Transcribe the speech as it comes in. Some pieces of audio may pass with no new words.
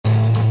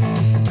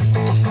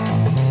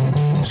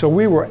So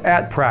we were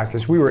at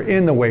practice. We were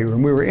in the weight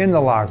room. We were in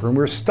the locker room. We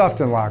were stuffed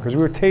in lockers.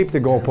 We were taped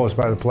to goalposts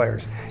by the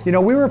players. We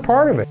were a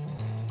part of it.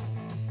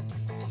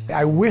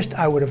 I wished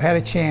I would have had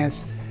a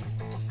chance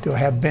to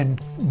have been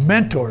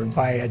mentored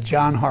by a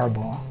John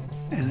Harbaugh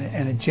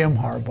and a Jim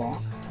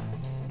Harbaugh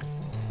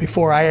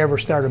before I ever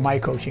started my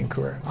coaching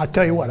career. I'll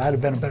tell you what, I'd have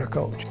been a better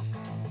coach.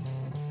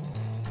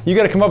 You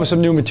got to come up with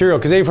some new material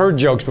because they've heard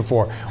jokes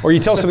before. Or you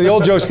tell some of the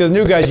old jokes to the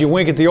new guys, you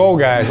wink at the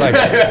old guys like,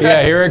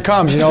 yeah, here it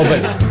comes,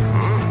 but...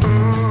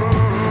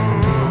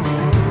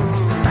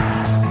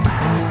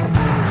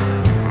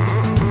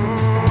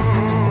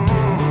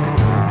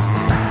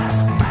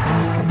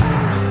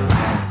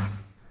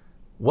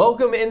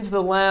 Welcome into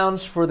the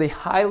lounge for the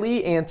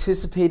highly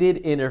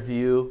anticipated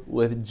interview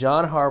with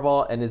John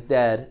Harbaugh and his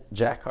dad,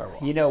 Jack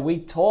Harbaugh. We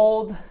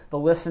told the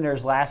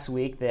listeners last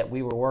week that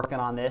we were working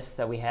on this,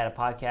 that we had a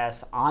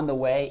podcast on the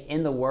way,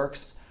 in the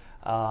works,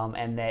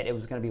 and that it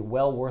was going to be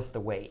well worth the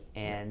wait.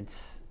 And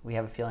we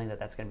have a feeling that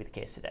that's going to be the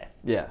case today.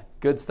 Yeah,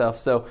 good stuff.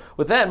 So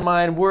with that in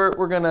mind, we're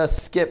going to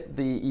skip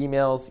the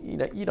emails. You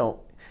don't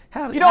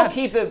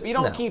keep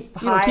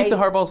the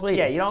Harbaughs waiting.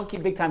 Yeah, you don't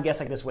keep big time guests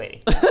like this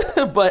waiting.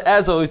 But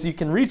as always, you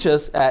can reach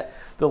us at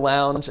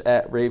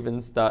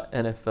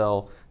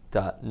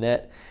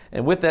thelounge@ravens.nfl.net.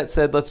 And with that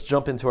said, let's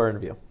jump into our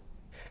interview.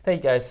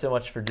 Thank you guys so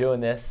much for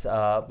doing this.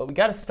 But we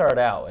got to start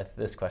out with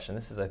this question.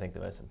 This is, I think, the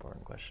most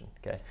important question.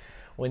 Okay,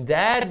 when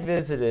Dad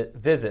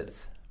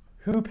visits,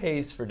 who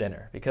pays for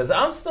dinner? Because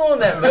I'm still in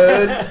that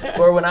mode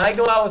where when I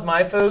go out with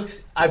my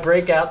folks, I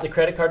break out the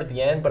credit card at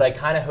the end, but I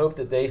kind of hope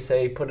that they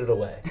say, put it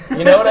away.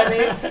 You know what I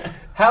mean?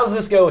 How's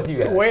this go with you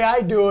guys? The way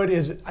I do it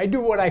is I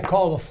do what I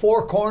call the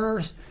four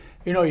corners.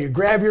 You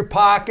grab your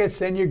pockets,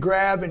 then you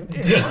grab and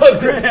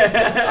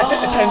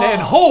then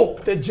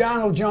hope that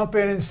John will jump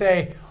in and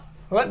say,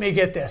 let me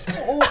get this.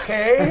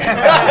 Okay.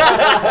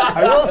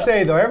 I will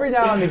say, though, every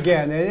now and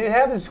again, and it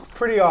happens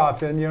pretty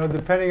often,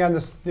 depending on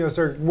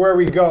sort of where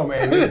we go,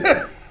 maybe.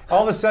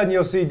 All of a sudden,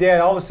 you'll see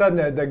Dad, all of a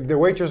sudden, the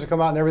waitress will come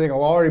out and everything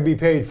will already be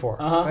paid for.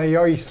 And he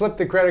already slipped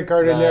the credit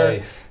card in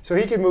there, so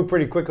he can move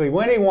pretty quickly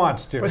when he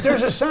wants to. But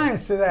there's a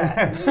science to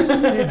that.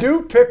 You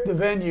do pick the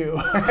venue.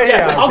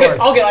 Yeah,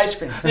 I'll get ice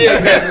cream. Yeah,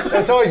 exactly.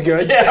 That's always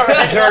good. Yeah,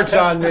 right. Dessert's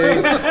on me.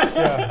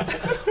 Yeah.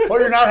 Oh,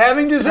 you're not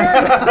having dessert?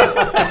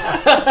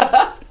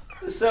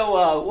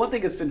 So one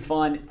thing that's been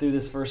fun through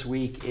this first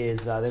week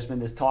is there's been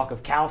this talk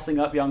of callousing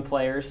up young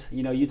players.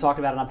 You talked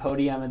about it on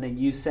podium, and then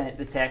you sent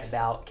the text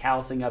about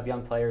callousing up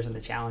young players and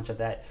the challenge of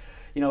that.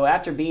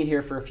 After being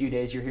here for a few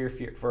days, you're here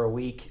for a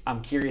week.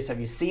 I'm curious,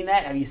 have you seen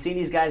that? Have you seen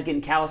these guys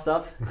getting calloused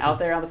up out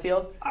there on the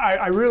field?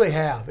 I really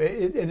have,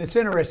 and it's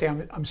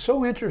interesting. I'm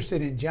so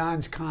interested in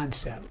John's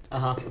concept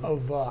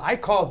of I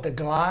call it the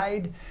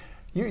glide.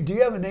 Do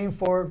you have a name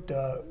for it?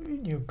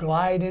 You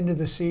glide into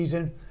the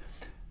season.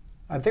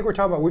 I think we've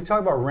talked about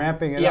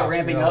ramping it up. Yeah,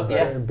 ramping up,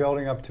 and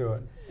building up to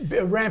it.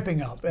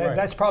 Ramping up. Right.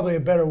 That's probably a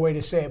better way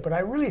to say it. But I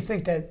really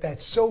think that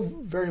that's so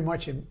very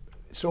much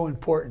so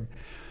important.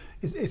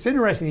 It's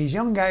interesting, these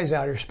young guys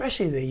out here,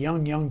 especially the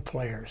young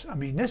players. I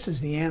mean, this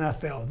is the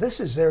NFL. This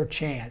is their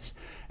chance.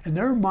 And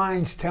their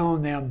mind's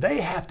telling them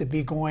they have to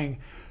be going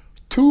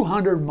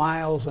 200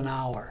 miles an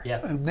hour.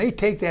 Yep. And they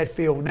take that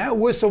field. When that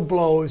whistle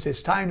blows,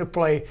 it's time to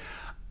play.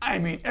 I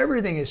mean,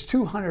 everything is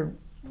 200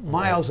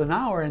 miles an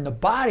hour, and the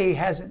body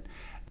hasn't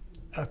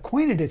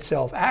acclimated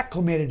itself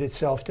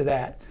to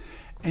that,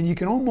 and you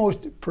can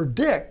almost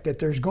predict that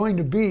there's going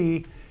to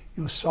be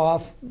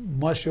soft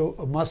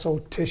muscle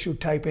tissue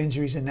type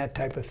injuries and that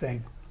type of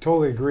thing.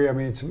 Totally agree. I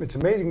mean, it's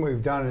amazing what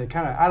we've done, and it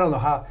kind of, I don't know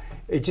how,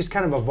 it just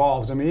kind of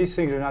evolves. I mean, these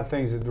things are not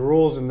things that the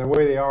rules and the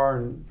way they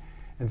are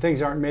and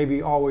things aren't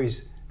maybe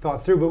always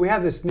thought through, but we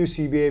have this new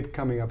CBA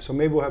coming up, so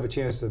maybe we'll have a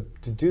chance to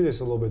do this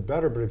a little bit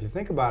better. But if you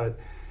think about it,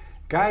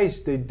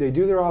 guys, they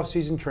do their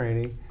off-season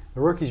training.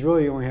 The rookies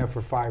really only have for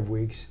 5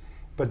 weeks.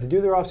 But they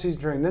do their off-season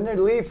training, then they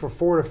leave for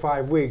 4 to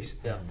 5 weeks.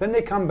 Yeah. Then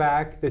they come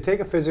back, they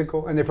take a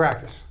physical, and they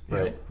practice.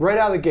 Right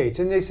out of the gates.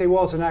 And they say,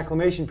 well, it's an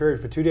acclimation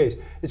period for 2 days.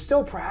 It's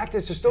still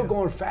practice. They're still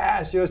going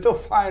fast. Still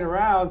flying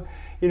around.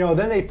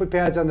 Then they put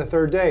pads on the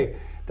third day.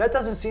 That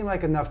doesn't seem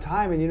like enough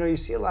time. And, you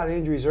see a lot of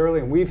injuries early,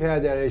 and we've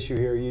had that issue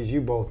here, as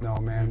you both know,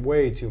 man,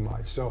 way too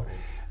much. So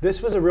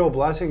this was a real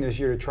blessing this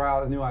year to try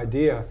out a new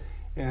idea,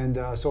 and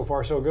so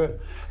far so good.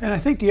 And I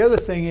think the other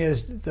thing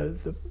is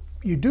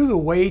you do the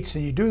weights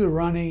and you do the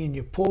running and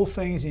you pull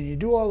things and you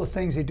do all the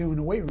things they do in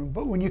the weight room.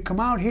 But when you come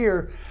out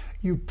here,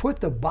 you put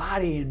the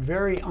body in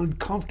very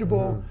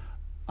uncomfortable,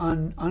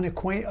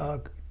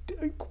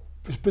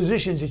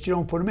 positions that you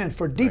don't put him in.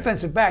 For a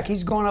defensive back,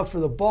 he's going up for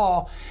the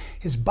ball.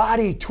 His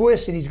body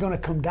twists and he's going to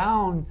come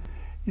down,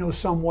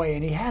 some way.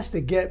 And he has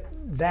to get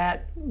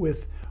that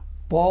with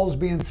balls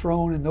being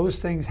thrown and those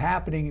things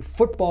happening,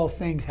 football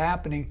things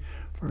happening,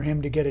 for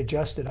him to get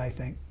adjusted, I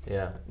think.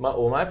 Yeah.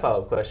 My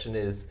follow-up question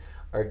is,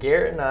 are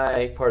Garrett and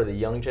I part of the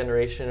young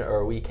generation, or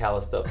are we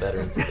calloused up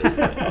veterans at this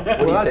point?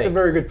 Well, that's a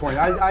very good point.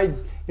 I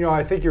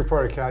think you're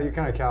part of you're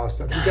kind of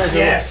calloused up. You guys are,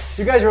 yes.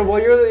 You guys are. Well,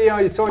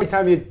 it's the only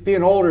time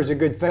being older is a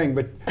good thing,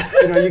 but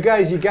you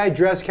guys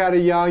dress kind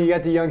of young. You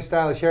got the young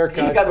stylish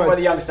haircuts. You got more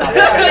the young style.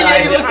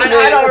 Yeah, you looked at me.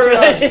 I don't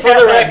really. For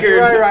the record.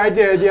 Right, I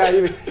did. Yeah,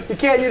 you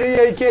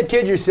can't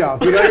kid yourself.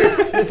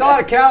 There's a lot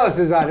of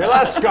calluses on there, a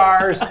lot of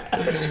scars.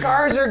 But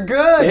scars are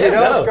good.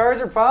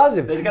 Scars are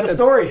positive. They've got a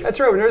story. That's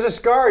right. When there's a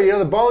scar,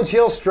 the bones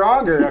heal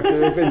stronger after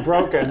they've been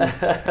broken.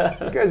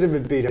 You guys have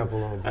been beat up a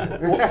little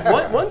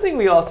bit. One thing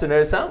we also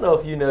noticed, I don't know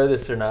if you know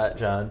this or not,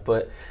 John,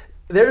 but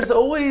there's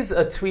always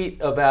a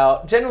tweet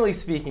about, generally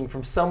speaking,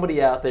 from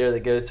somebody out there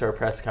that goes to our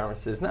press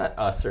conferences, not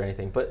us or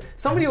anything, but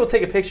somebody will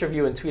take a picture of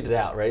you and tweet it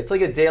out, right? It's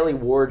like a daily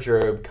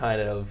wardrobe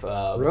kind of.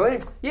 Really?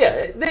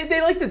 Yeah,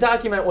 they like to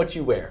document what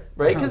you wear,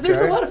 right? Because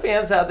there's a lot of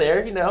fans out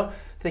there,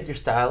 think you're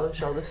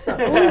stylish, all this stuff.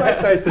 Ooh,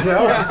 that's nice to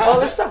know. All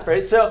this stuff,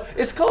 right? So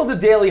it's called the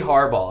Daily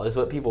Harbaugh, is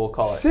what people will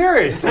call it.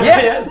 Seriously?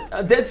 Yeah,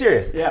 I'm dead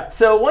serious. Yeah.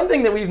 So one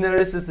thing that we've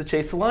noticed is the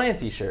Chase the Lion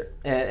t-shirt.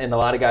 And a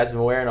lot of guys have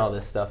been wearing all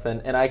this stuff.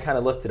 And I kind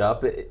of looked it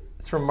up.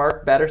 It's from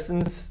Mark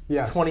Batterson's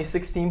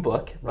 2016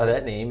 book by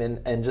that name.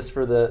 And just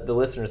for the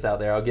listeners out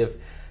there, I'll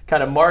give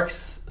kind of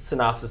Mark's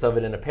synopsis of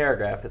it in a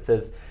paragraph. It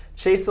says,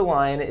 Chase the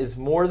Lion is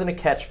more than a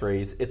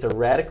catchphrase. It's a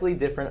radically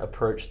different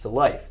approach to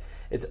life.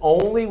 It's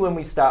only when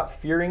we stop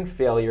fearing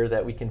failure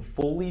that we can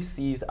fully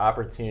seize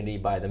opportunity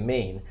by the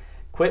mane,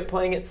 quit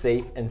playing it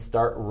safe, and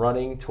start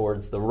running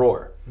towards the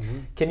roar. Mm-hmm.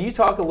 Can you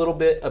talk a little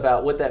bit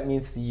about what that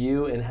means to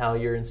you and how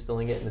you're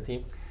instilling it in the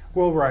team?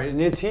 Well, right.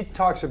 And he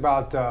talks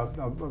about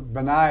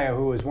Benaiah,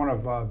 who was one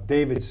of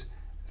David's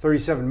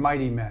 37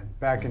 mighty men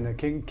back in the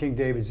King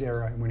David's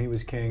era when he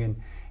was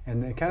king.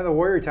 And kind of the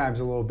warrior times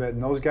a little bit.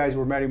 And those guys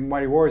were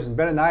mighty warriors. And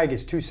Benaiah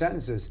gets 2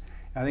 sentences.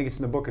 I think it's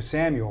in the book of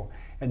Samuel.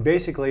 And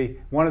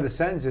basically, one of the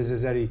sentences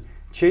is that he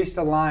chased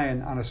a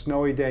lion on a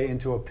snowy day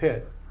into a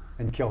pit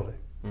and killed it.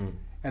 Mm.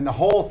 And the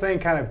whole thing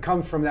kind of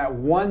comes from that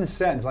one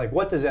sentence. Like,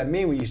 what does that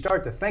mean when you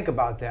start to think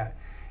about that?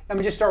 I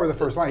mean, just start with the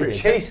first line. He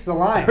chased the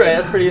lion. Right,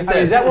 that's pretty intense. I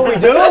mean, is that what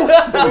we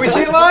do? Do we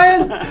see a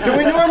lion? Do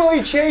we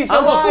normally chase a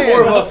lion? I'm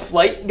more of a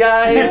flight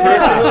guy.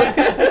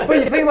 Yeah. But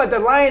you think about the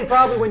lion,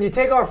 probably when you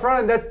take off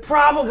running, that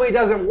probably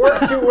doesn't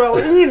work too well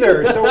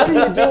either. So what do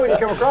you do when you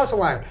come across a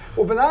lion?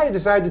 Well, Benaiah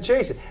decided to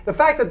chase it. The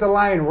fact that the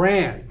lion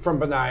ran from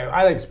Benaiah,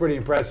 I think is pretty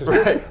impressive.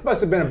 Right. This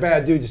must have been a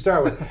bad dude to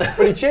start with.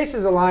 But he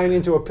chases the lion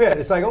into a pit.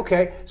 It's like,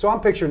 okay, so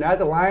I'm picturing that.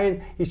 The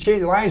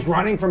lion's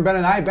running from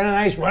Benaiah.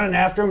 Benaiah's running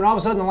after him, and all of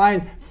a sudden the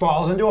lion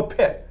falls into a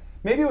pit.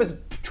 Maybe it was a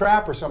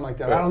trap or something like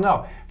that. Right. I don't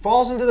know.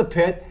 Falls into the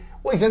pit.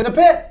 Well, he's in the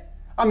pit.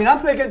 I mean, I'm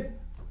thinking,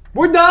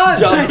 we're done.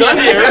 Job's done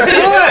here. This is good.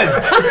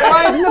 The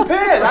lion's in the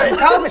pit. I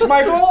accomplished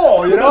my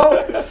goal,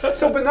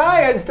 So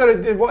Benaiah, instead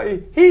of what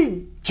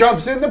he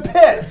jumps in the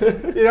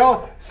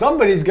pit.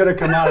 Somebody's going to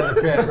come out of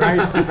the pit, right?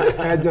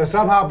 And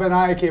somehow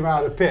Benaiah came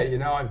out of the pit,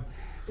 And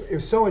it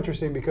was so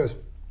interesting because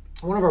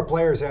one of our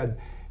players had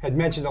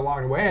mentioned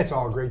along the way, it's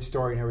all a great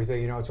story and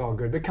everything, it's all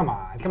good. But come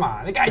on.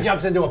 The guy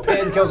jumps into a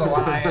pit and kills a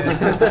lion.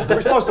 We're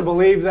supposed to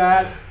believe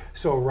that.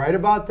 So right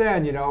about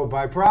then,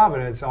 by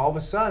providence, all of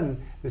a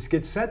sudden, this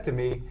gets sent to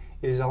me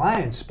is a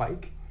lion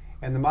spike.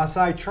 And the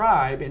Maasai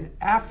tribe in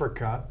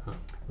Africa,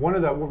 one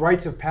of the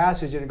rites of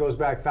passage, and it goes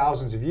back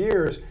thousands of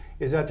years,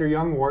 is that their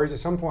young warriors at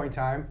some point in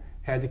time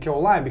had to kill a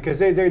lion because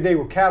they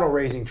were cattle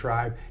raising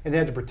tribe and they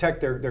had to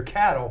protect their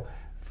cattle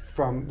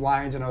from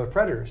lions and other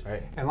predators.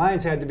 Right. And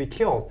lions had to be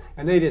killed.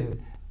 And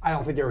I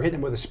don't think they were hitting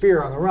them with a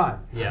spear on the run.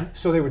 Yeah.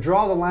 So they would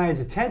draw the lion's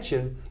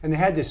attention, and they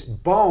had this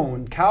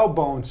cow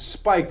bone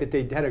spike that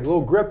they had a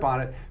little grip on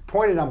it,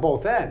 pointed on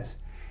both ends.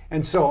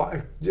 And so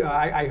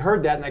I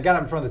heard that, and I got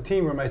up in front of the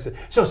team room, and I said,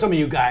 so some of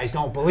you guys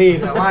don't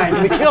believe that a lion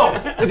can be killed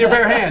with your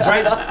bare hands,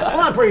 right?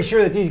 Well, I'm pretty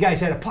sure that these guys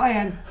had a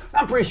plan.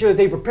 I'm pretty sure that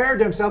they prepared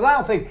themselves. I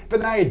don't think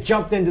Benaiah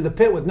jumped into the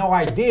pit with no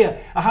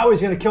idea of how he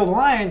was going to kill the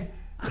lion.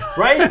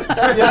 Right?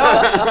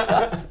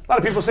 A lot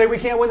of people say we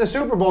can't win the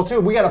Super Bowl too.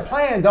 We got a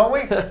plan, don't we?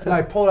 And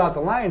I pulled out the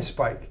lion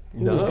spike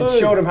and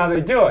showed them how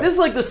they do it. This is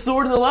like the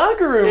sword in the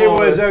locker room. It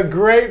was a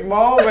great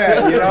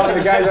moment,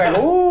 The guy's like,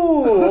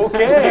 "Ooh,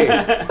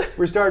 okay,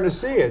 we're starting to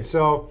see it."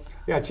 So,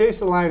 yeah, chase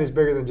the lion is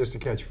bigger than just a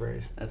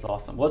catchphrase. That's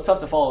awesome. Well, it's tough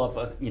to follow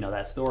up,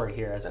 that story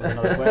here as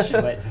another question.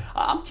 But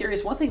I'm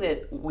curious. One thing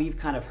that we've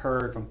kind of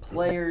heard from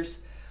players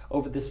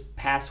over this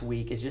past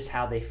week is just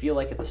how they feel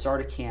like at the start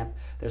of camp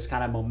there's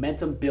kind of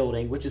momentum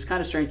building, which is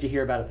kind of strange to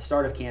hear about at the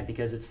start of camp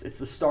because it's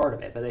the start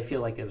of it, but they feel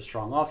like it was a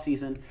strong off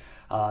season.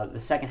 The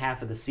second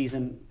half of the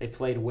season they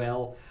played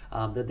well.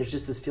 That there's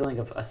just this feeling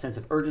of a sense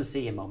of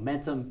urgency and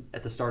momentum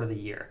at the start of the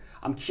year.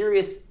 I'm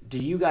curious, do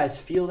you guys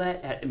feel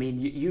that? I mean,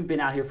 you've been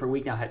out here for a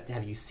week now.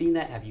 Have you seen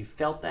that? Have you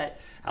felt that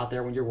out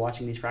there when you're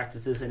watching these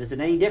practices? And is it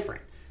any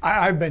different?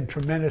 I've been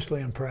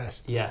tremendously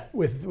impressed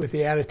with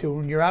the attitude.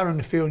 When you're out on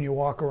the field and you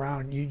walk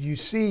around, you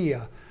see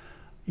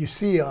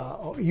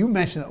you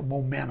mentioned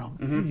momentum.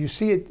 Mm-hmm.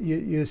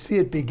 You see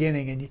it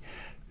beginning,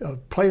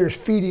 and players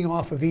feeding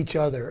off of each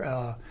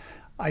other.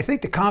 I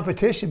think the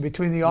competition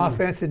between the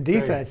offense and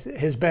defense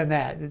has been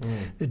that.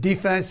 The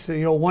defense,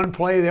 one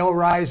play they'll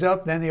rise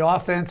up, then the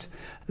offense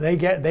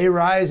they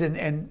rise,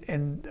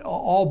 and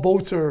all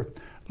boats are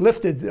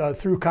lifted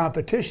through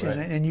competition,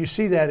 and you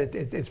see that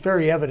it's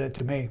very evident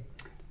to me.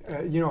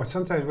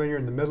 sometimes when you're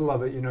in the middle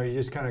of it, you're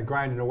just kind of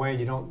grinding away and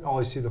you don't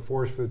always see the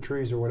forest for the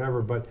trees or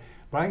whatever. But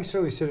I can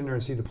certainly sit in there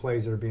and see the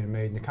plays that are being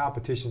made and the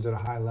competition's at a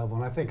high level.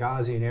 And I think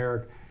Ozzie and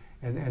Eric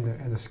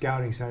and the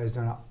scouting side has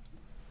done an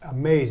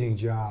amazing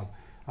job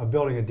of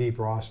building a deep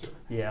roster.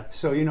 Yeah.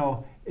 So,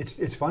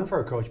 it's fun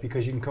for a coach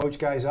because you can coach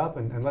guys up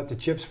and let the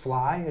chips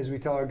fly, as we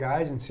tell our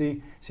guys, and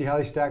see how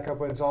they stack up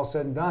when it's all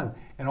said and done.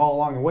 And all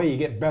along the way, you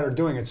get better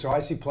doing it. So I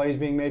see plays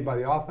being made by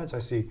the offense. I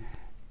see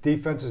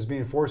defenses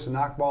being forced to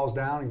knock balls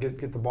down and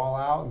get the ball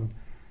out.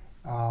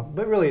 And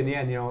but really, in the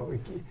end,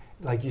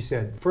 like you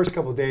said, first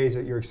couple of days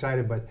that you're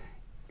excited, but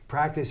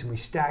practice and we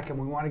stack and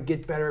we want to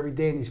get better every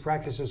day, and these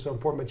practices are so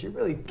important, but you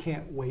really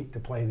can't wait to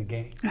play the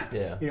game.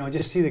 Yeah.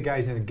 Just see the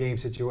guys in a game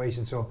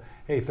situation. So,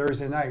 hey,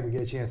 Thursday night we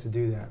get a chance to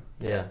do that.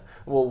 Yeah.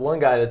 Well, one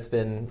guy that's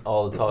been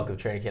all the talk of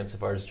training camp so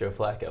far is Joe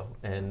Flacco.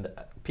 And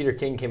Peter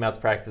King came out to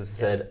practice and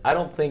said, I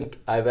don't think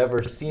I've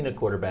ever seen a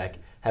quarterback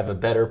have a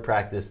better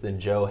practice than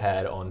Joe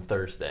had on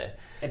Thursday.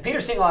 And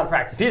Peter's seen a lot of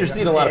practices. Peter's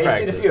seen a lot of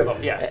practices. He's seen a few of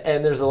them, yeah.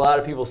 And there's a lot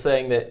of people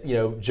saying that,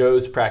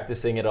 Joe's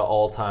practicing at an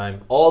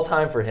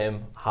all-time for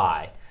him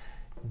high.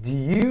 Do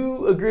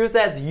you agree with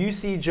that? Do you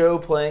see Joe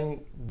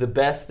playing the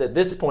best at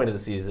this point of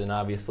the season,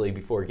 obviously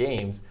before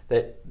games,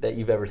 that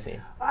you've ever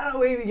seen? I don't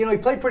know. He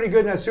played pretty good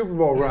in that Super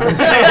Bowl run.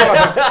 So,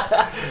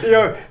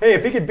 hey,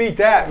 if he could beat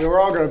that, we're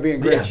all going to be in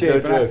great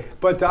shape.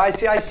 But I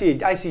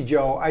see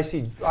Joe. I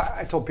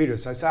told Peter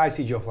this. I said I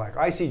see Joe Flacco.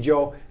 I see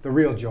Joe, the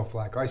real Joe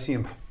Flacco. I see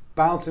him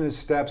bouncing his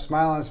steps,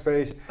 smile on his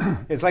face.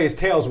 It's like his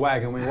tail's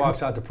wagging when he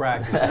walks out to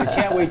practice. You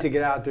can't wait to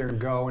get out there and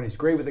go. And he's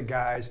great with the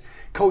guys,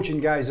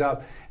 coaching guys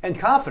up, and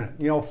confident.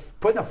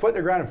 Putting a foot in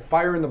the ground and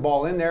firing the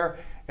ball in there,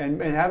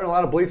 and having a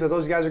lot of belief that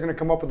those guys are going to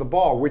come up with the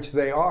ball, which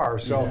they are.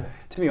 So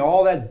to me,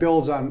 all that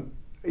builds on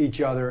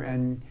each other,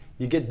 and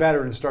you get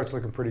better, and it starts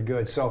looking pretty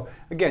good. So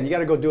again, you got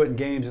to go do it in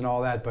games and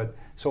all that, but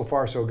so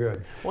far so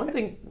good. One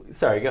thing,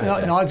 sorry, go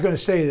ahead. No, I was going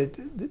to say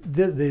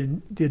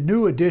that the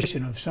new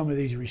addition of some of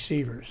these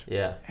receivers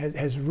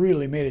has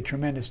really made a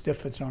tremendous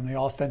difference on the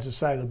offensive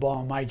side of the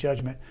ball, in my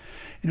judgment.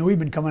 We've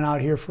been coming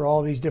out here for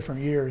all these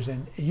different years,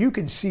 and you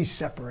can see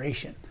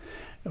separation.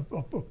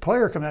 A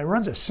player comes out,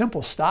 runs a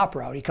simple stop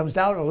route. He comes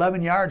down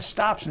 11 yards,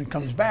 stops, and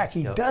comes back.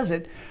 He does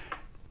it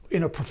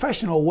in a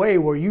professional way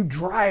where you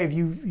drive,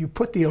 you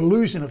put the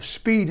illusion of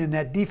speed in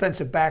that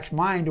defensive back's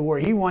mind to where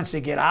he wants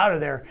to get out of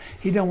there.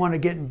 He don't want to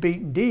get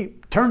beaten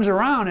deep. Turns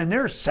around, and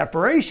there's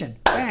separation.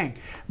 Bang.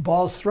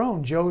 Ball's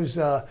thrown. Joe's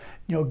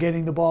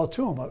getting the ball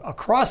to him. A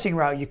crossing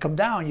route, you come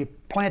down, you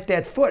plant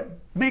that foot,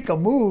 make a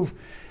move.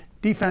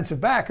 Defensive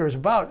backer is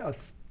about a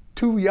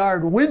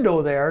 2-yard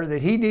window there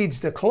that he needs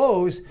to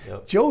close.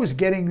 Joe's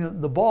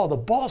getting the ball. The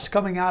ball's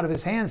coming out of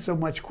his hands so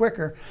much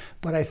quicker,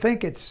 but I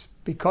think it's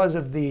because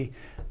of the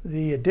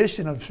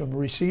addition of some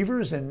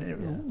receivers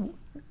and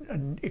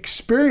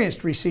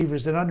experienced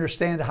receivers that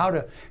understand how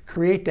to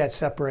create that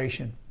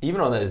separation.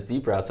 Even on those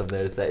deep routes, I've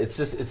noticed that it's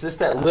just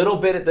that little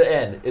bit at the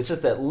end. It's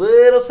just that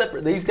little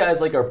separate. These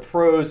guys are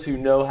pros who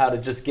know how to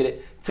just get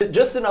it to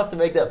just enough to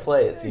make that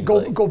play. It seems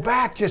go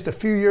back just a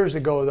few years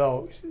ago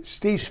though.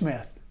 Steve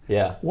Smith.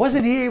 Yeah.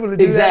 Wasn't he able to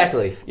do that?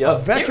 Exactly. A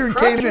veteran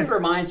came in. It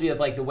reminds me of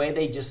the way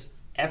they just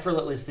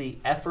effortlessly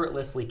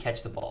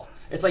catch the ball.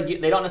 It's like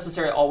they don't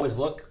necessarily always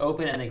look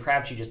open, and then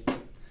Crabtree just.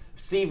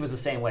 Steve was the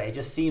same way. It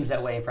just seems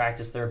that way in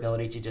practice. Their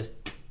ability to just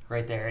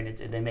right there, and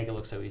they make it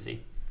look so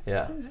easy.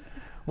 Yeah.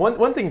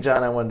 One thing,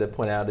 John, I wanted to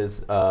point out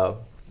is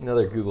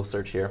another Google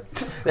search here.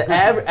 The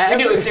I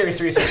knew it was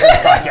serious research for this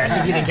podcast.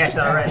 If you didn't catch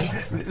that already.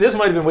 This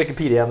might have been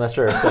Wikipedia. I'm not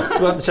sure. So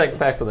we'll have to check the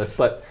facts on this.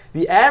 But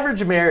the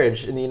average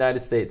marriage in the United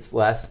States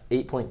lasts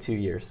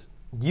 8.2 years.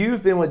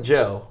 You've been with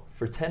Joe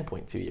for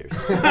 10.2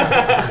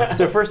 years.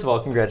 So first of all,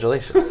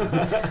 congratulations.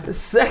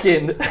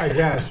 Second, I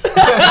guess.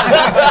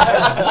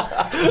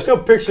 I'm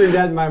still picturing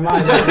that in my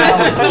mind.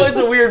 It's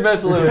a weird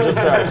mental image.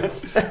 I'm sorry.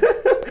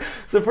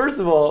 So first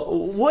of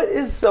all, what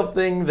is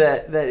something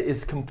that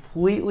is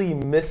completely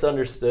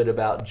misunderstood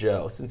about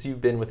Joe since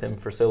you've been with him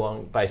for so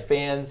long by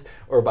fans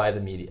or by the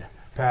media?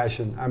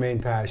 Passion.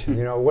 Passion.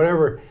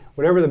 Whatever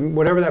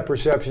that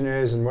perception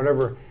is, and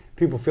whatever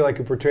people feel like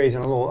he portrays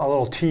in a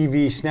little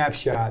TV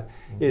snapshot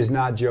is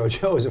not Joe.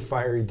 Joe is a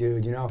fiery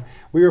dude.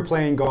 We were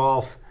playing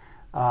golf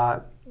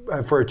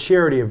for a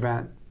charity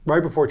event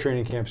right before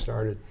training camp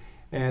started,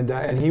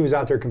 and he was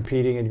out there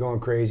competing and going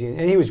crazy,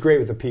 and he was great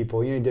with the people.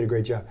 He did a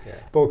great job. Yeah.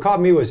 But what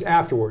caught me was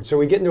afterwards. So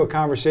we get into a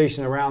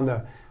conversation around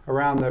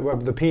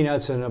the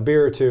peanuts and a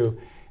beer or two,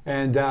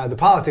 and the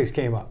politics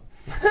came up.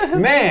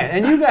 Man,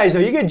 and you guys know,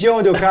 you get Joe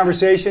into a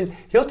conversation,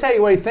 he'll tell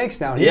you what he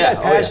thinks now. He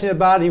got passionate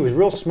about it. He was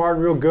real smart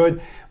and real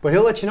good, but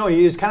he'll let you know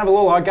he's kind of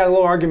got a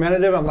little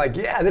argumentative. I'm like,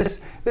 yeah,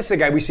 this is a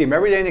guy, we see him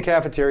every day in the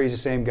cafeteria. He's the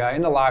same guy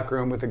in the locker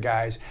room with the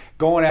guys,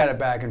 going at it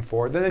back and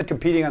forth, and then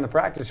competing on the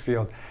practice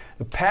field.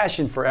 The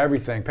passion for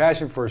everything,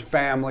 passion for his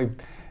family,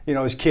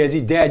 his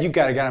kids. Dad, you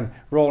got him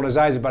rolling his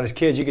eyes about his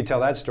kids. You could tell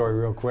that story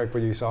real quick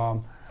when you saw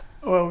him.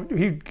 Well,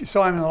 he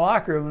saw him in the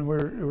locker room, and we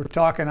were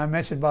talking. I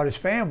mentioned about his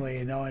family,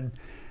 and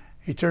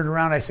He turned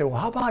around. I said, "Well,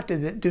 how about do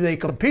they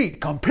compete?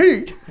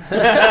 Compete?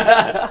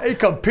 They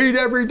compete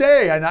every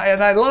day, and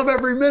I love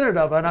every minute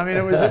of it. I mean,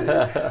 it was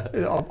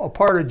a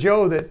part of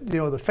Joe that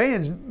the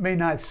fans may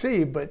not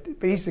see, but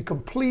he's a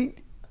complete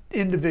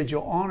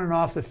individual on and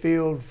off the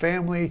field,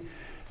 family,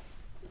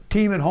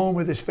 team at home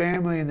with his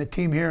family, and the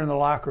team here in the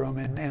locker room.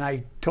 And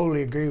I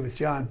totally agree with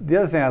John. The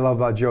other thing I love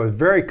about Joe is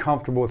very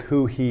comfortable with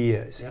who he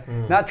is. Yeah.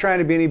 Not trying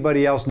to be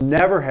anybody else.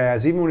 Never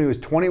has. Even when he was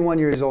 21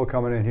 years old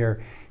coming in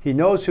here. He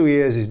knows who he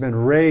is. He's been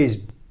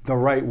raised the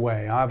right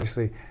way.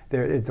 Obviously,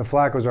 the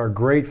Flaccos are a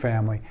great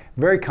family.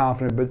 Very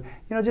confident,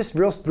 but just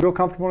real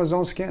comfortable in his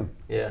own skin.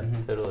 Yeah,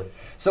 totally.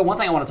 So one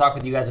thing I want to talk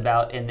with you guys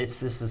about, and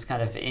this is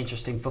kind of an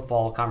interesting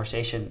football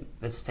conversation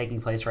that's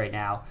taking place right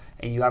now,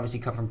 and you obviously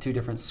come from two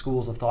different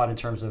schools of thought in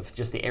terms of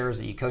just the eras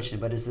that you coached in,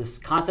 but is this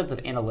concept of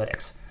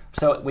analytics.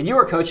 So when you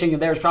were coaching,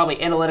 there was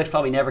analytics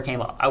probably never came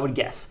up, I would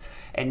guess.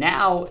 And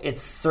now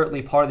it's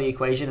certainly part of the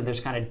equation, and there's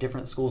kind of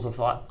different schools of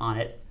thought on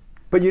it.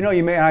 But I don't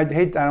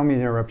mean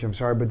to interrupt you, I'm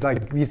sorry, but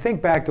like you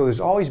think back though, there's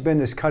always been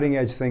this cutting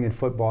edge thing in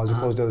football as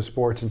opposed to other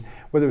sports, and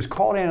whether it was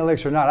called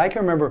analytics or not. I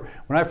can remember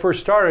when I first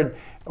started,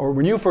 or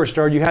when you first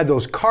started, you had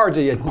those cards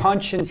that you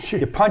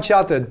punch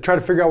out to try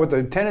to figure out what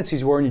the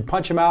tendencies were, and you'd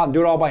punch them out and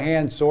do it all by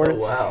hand, sort it. Oh,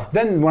 wow.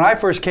 Then when I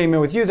first came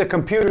in with you, the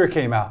computer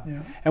came out.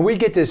 Yeah. And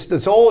we'd get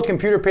this old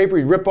computer paper,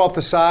 you'd rip off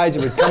the sides,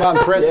 and we'd come out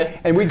and print,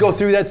 and we'd go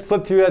through that,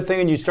 flip through that thing,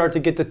 and you'd start to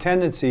get the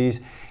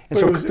tendencies. And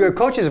so the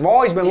coaches have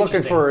always been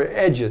looking for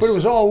edges. But it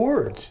was all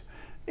words.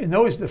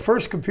 The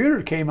first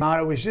computer came out,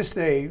 it was just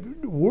a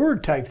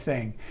word type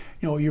thing.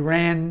 You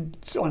ran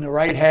on the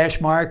right hash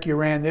mark, you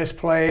ran this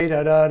play,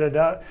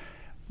 da-da-da-da.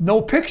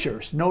 No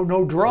pictures, no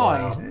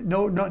drawings,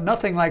 wow. no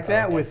nothing like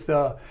that.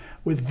 Okay.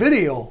 With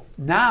video.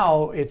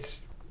 Now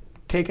it's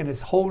taken this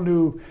whole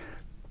new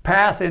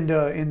path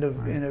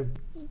into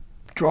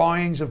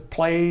drawings of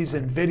plays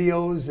and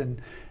videos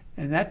and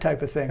that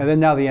type of thing. And then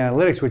now the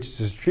analytics, which is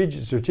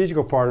the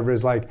strategical part of it,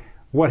 is like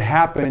what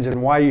happens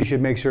and why you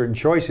should make certain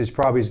choices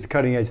probably is the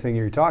cutting edge thing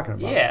you're talking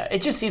about. Yeah,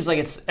 it just seems like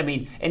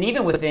and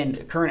even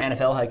within current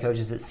NFL head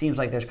coaches, it seems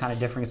like there's kind of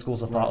differing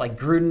schools of thought. Like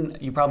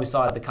Gruden, you probably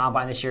saw at the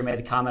Combine this year, made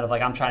the comment of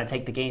like, I'm trying to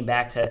take the game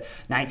back to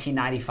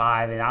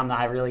 1995 and I'm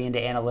not really into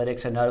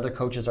analytics, and other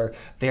coaches are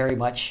very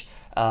much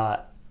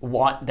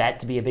want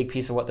that to be a big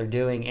piece of what they're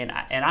doing. And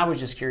I was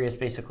just curious,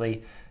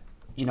 basically,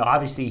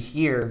 obviously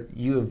here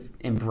you have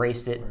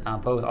embraced it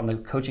both on the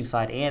coaching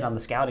side and on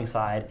the scouting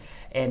side,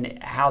 and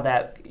how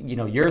that,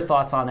 your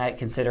thoughts on that,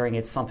 considering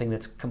it's something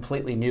that's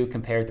completely new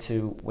compared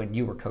to when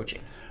you were coaching.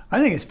 I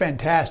think it's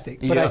fantastic,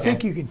 but I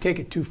think you can take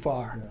it too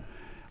far. Yeah.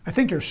 I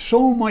think there's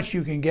so much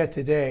you can get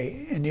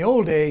today. In the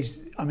old days,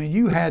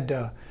 you had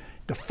to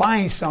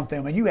find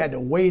something. You had to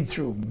wade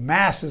through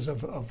masses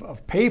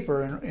of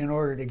paper in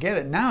order to get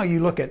it. Now you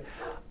look at,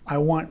 I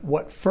want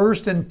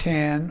 1st and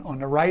 10 on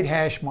the right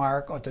hash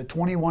mark at the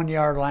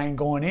 21-yard line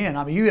going in.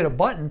 You hit a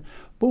button,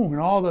 boom,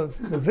 and all the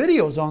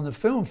videos on the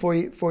film for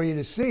you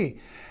to see.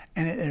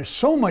 And there's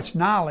so much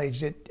knowledge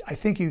that I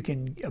think you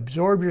can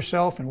absorb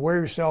yourself and wear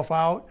yourself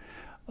out,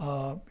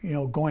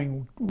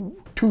 going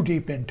too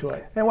deep into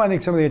it. And I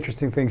think some of the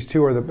interesting things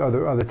too are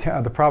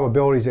the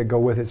probabilities that go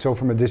with it. So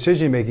from a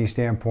decision-making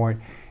standpoint,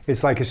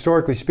 it's like,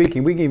 historically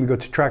speaking, we can even go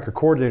to track a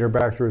coordinator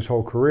back through his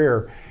whole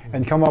career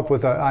and come up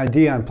with an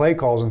idea on play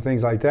calls and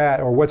things like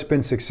that, or what's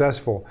been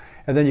successful.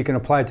 And then you can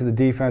apply it to the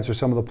defense or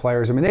some of the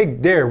players.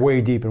 They're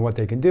way deep in what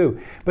they can do.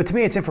 But to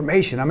me, it's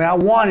information. I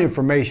want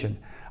information.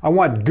 I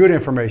want good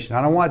information.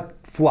 I don't want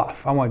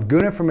fluff. I want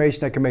good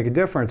information that can make a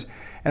difference.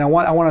 And I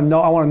want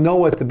to know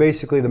what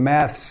basically the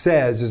math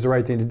says is the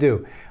right thing to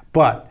do.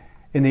 But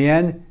in the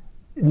end,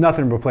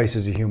 nothing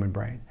replaces a human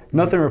brain.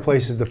 Nothing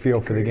replaces the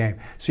feel for the game.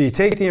 So you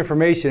take the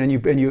information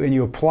and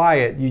you apply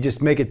it. You just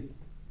make it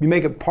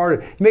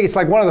it's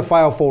like one of the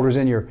file folders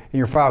in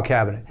your file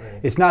cabinet. Right.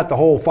 It's not the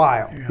whole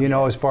file,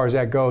 as far as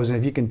that goes. And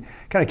if you can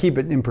kind of keep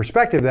it in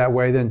perspective that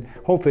way, then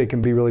hopefully it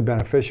can be really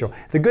beneficial.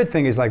 The good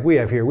thing is, like we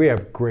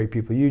have great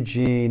people,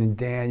 Eugene and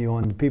Daniel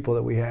and the people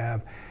that we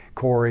have,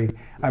 Corey.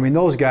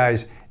 Those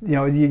guys,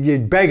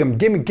 you beg them,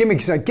 give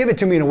it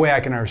to me in a way I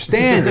can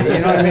understand it.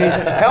 You know what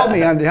I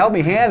mean? Help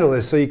me handle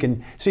this so you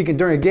can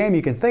during a game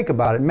you can think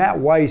about it. Matt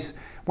Weiss,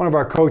 one of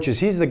our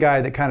coaches, he's the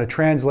guy that kind of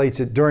translates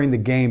it during the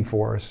game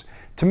for us,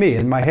 to me,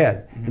 in my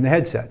head, in the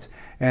headsets,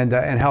 and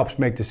helps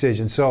make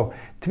decisions. So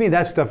to me,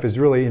 that stuff is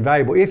really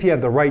invaluable if you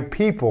have the right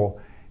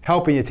people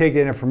helping you take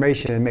that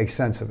information and make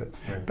sense of it.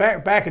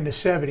 Back in the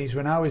 70s,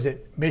 when I was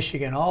at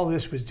Michigan, all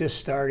this was just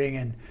starting,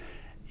 and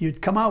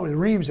you'd come out with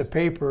reams of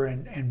paper,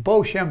 and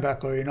Bo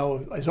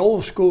Schembechler, as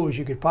old school as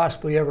you could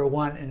possibly ever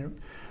want, and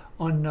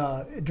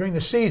during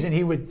the season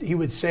he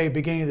would say,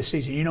 beginning of the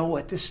season, you know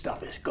what, this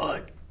stuff is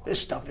good. This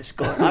stuff is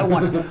good. I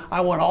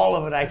want all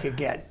of it I could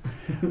get.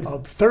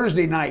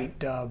 Thursday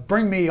night,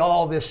 bring me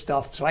all this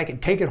stuff so I can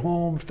take it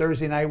home.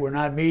 Thursday night we're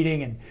not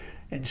meeting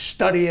and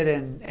study it,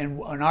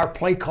 and our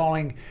play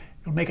calling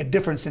will make a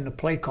difference in the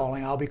play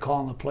calling. I'll be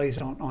calling the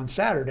plays on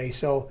Saturday.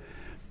 So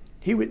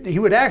he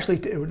would actually,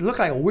 it would look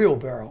like a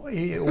wheelbarrow.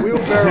 A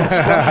wheelbarrow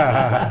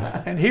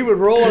stuff. And he would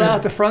roll it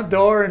out the front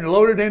door and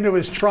load it into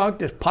his trunk,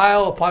 just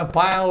pile upon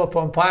pile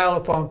upon pile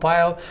upon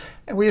pile.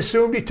 And we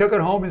assumed he took it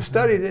home and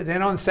studied it.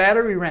 Then on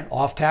Saturday, we ran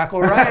off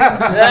tackle right,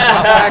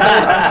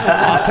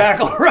 off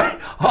tackle right,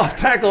 off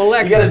tackle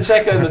left. You got to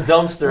check on the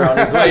dumpster on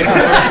his way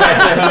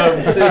home.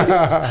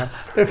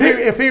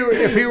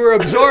 If he were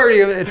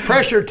absorbing at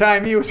pressure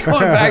time, he was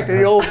going back to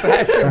the old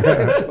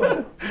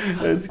fashioned.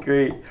 That's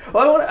great.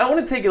 Well, I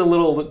want to take it a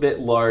little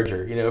bit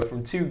larger.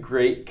 From two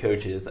great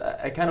coaches,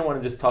 I kind of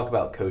want to just talk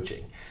about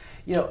coaching.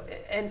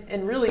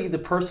 And really the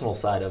personal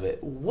side of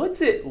it.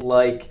 What's it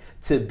like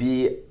to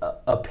be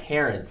a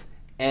parent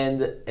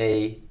and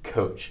a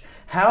coach?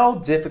 How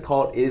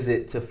difficult is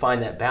it to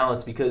find that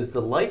balance? Because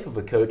the life of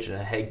a coach and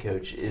a head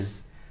coach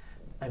is,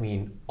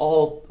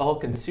 all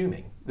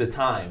consuming, the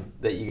time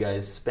that you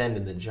guys spend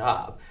in the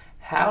job.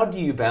 How do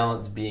you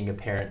balance being a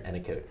parent and a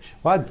coach?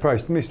 Well,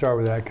 let me start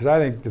with that, because I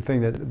think the thing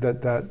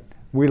that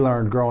we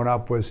learned growing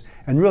up was,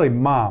 and really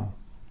Mom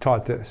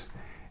taught this,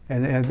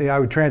 and I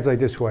would translate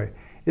this way.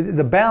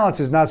 The balance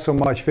is not so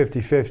much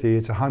 50-50,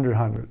 it's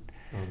 100-100.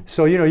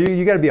 So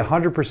you got to be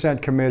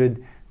 100%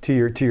 committed to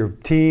your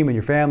team and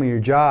your family and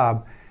your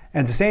job,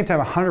 and at the same time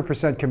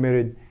 100%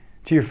 committed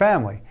to your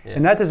family. Yeah.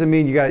 And that doesn't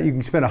mean you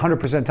can spend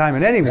 100% time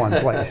in any one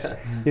place.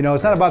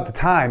 It's not about the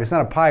time, it's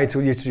not a pie,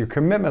 it's your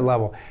commitment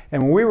level.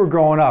 And when we were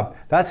growing up,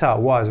 that's how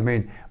it was.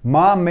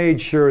 Mom made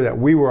sure that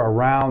we were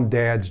around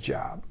Dad's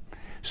job.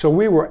 So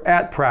we were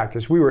at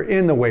practice, we were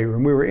in the weight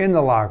room, we were in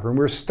the locker room,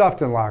 we were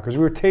stuffed in lockers,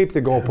 we were taped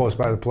to goalposts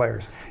by the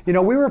players. We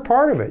were a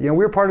part of it. We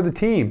were part of the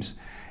teams.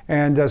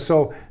 And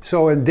so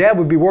Dad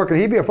would be working,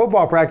 he'd be at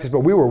football practice,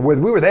 but we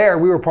were there,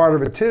 we were part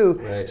of it too.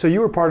 Right. So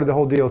you were part of the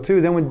whole deal too.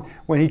 Then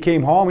when he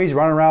came home, he's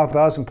running around with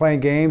us and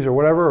playing games or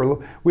whatever,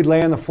 or we'd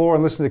lay on the floor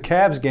and listen to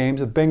Cavs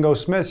games with Bingo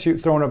Smith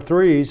throwing up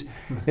threes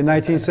in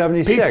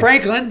 1976.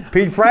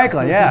 Pete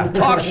Franklin, yeah.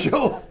 Talk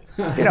show.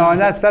 And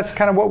that's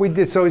kind of what we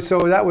did. So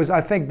that was,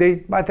 I think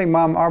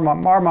our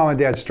mom and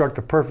dad struck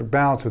the perfect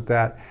balance with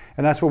that,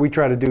 and that's what we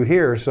try to do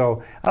here.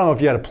 So I don't know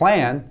if you had a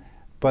plan,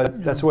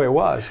 but that's the way it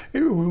was.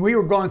 When we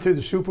were going through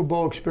the Super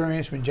Bowl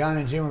experience, when John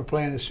and Jim were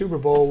playing the Super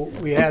Bowl,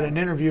 we had an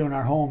interview in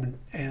our home,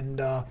 and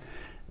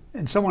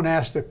someone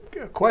asked a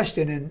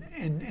question,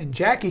 and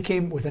Jackie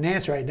came with an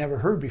answer I'd never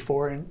heard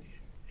before, and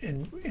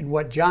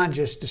what John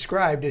just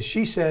described is,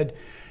 she said,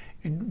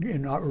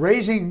 in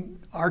raising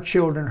our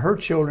children, her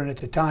children at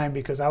the time,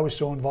 because I was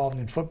so involved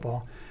in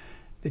football,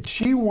 that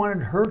she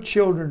wanted her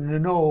children to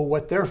know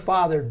what their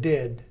father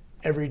did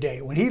every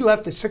day. When he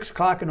left at 6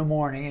 o'clock in the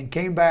morning and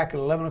came back at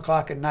 11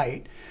 o'clock at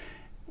night,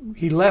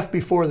 he left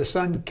before the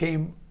sun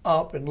came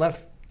up and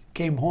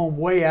came home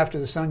way after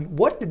the sun.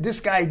 What did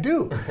this guy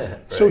do?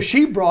 Right. So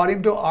she brought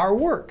him to our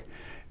work.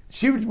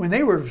 When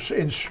they were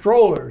in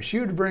strollers, she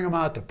would bring them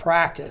out to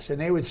practice,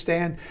 and they would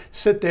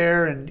sit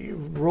there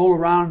and roll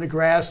around in the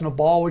grass, and a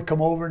ball would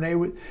come over,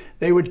 and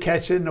they would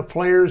catch it, and the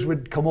players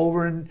would come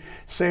over and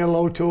say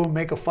hello to them,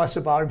 make a fuss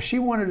about him. She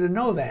wanted to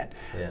know that.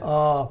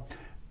 Yeah.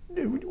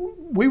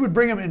 We would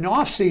bring them in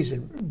off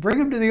season, bring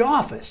them to the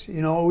office.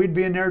 We'd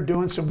be in there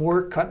doing some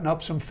work, cutting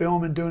up some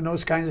film and doing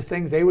those kinds of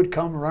things. They would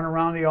come run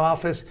around the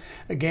office.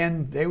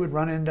 Again, they would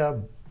run into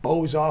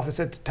Bo's office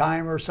at the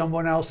time or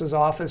someone else's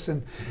office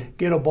and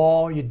get a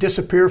ball. You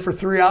disappear for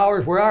 3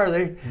 hours. Where are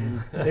they?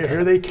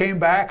 Here they came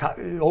back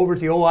over at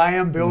the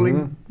OIM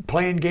building,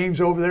 playing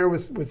games over there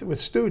with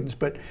students.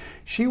 But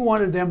she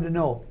wanted them to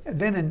know. And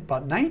then in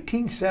about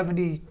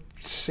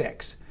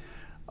 1976,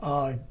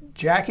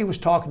 Jackie was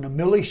talking to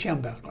Millie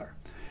Schembechler,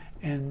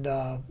 and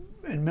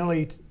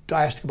Millie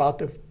asked about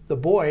the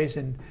boys,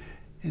 and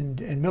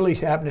Millie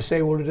happened to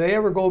say, well, did they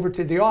ever go over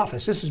to the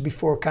office? This is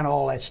before kind of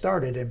all that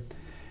started. And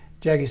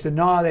Jackie said,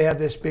 no, they have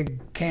this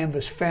big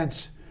canvas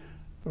fence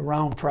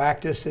around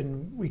practice,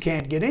 and we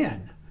can't get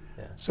in.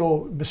 Yeah.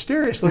 So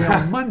mysteriously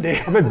on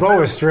Monday, I bet Bo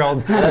was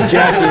thrilled with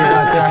Jackie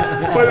about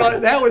that.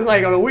 But that was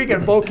like on a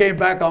weekend. Bo came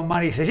back on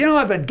Monday. He says,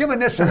 I've been giving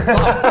this some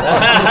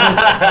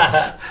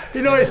thought.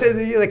 He said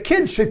the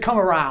kids should come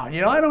around.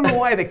 I don't know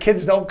why the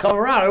kids don't come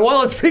around.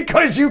 Well, it's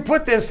because you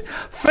put this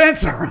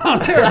fence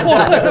around there and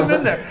won't let them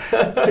in there.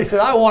 He said,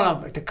 I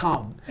want them to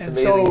come. It's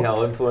amazing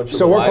how influential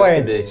the lives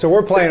can be. So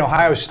we're playing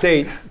Ohio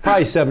State,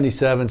 probably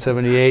 77,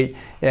 78,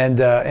 and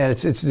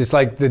it's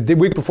like the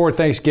week before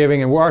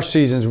Thanksgiving, and our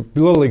seasons,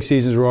 Little League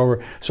seasons were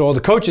over. So all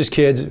the coaches'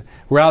 kids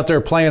were out there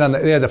playing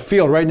they had the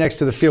field right next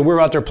to the field. We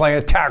were out there playing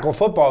a tackle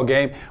football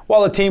game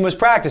while the team was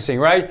practicing,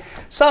 right?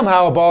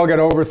 Somehow a ball got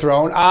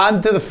overthrown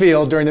onto the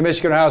field during the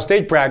Michigan-Ohio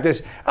State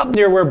practice up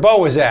near where Bo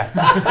was at.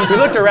 We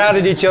looked around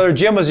at each other.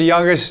 Jim was the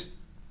youngest.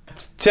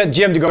 Sent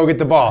Jim to go get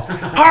the ball.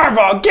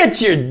 Harbaugh, get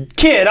your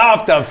kid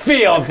off the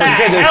field, for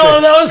goodness sake. What the hell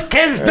are those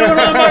kids doing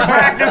on my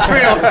practice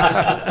field?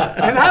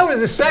 And I was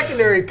a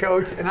secondary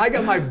coach, and I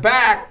got my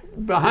back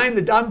I'm behind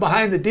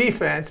the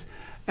defense,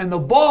 and the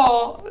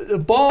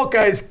ball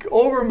guy's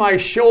over my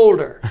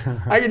shoulder.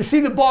 I can see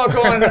the ball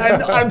going,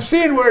 and I'm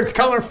seeing where it's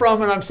coming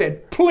from, and I'm saying,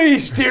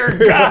 please, dear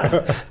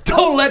God,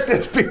 don't let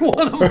this be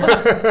one of mine.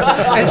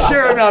 And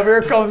sure enough,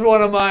 here comes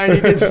one of mine.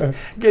 He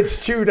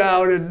gets chewed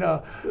out,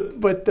 and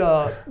but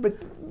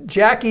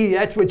Jackie,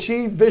 that's what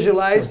she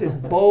visualized,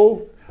 and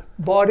Bo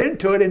bought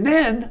into it. And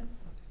then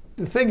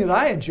the thing that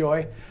I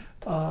enjoy,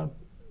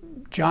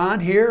 John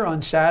here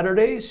on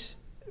Saturdays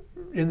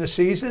in the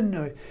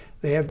season,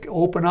 they have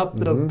open up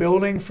the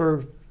building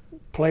for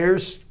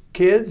players,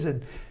 kids,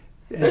 and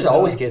there's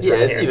always kids. Yeah,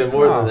 around it's here. even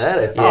more than that.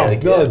 I feel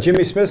like. No,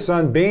 Jimmy Smith's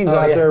son Bean's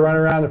out there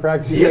running around the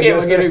practice. You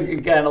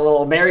get a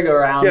little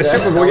merry-go-round.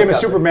 Yeah, we give him a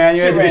Superman.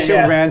 You had to be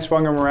Superman, Superman,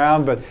 swung him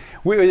around, but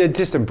we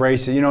just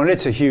embrace it, and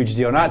it's a huge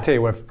deal. And I tell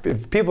you what,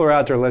 if people are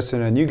out there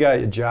listening, and you got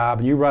a job,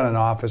 and you run an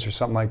office or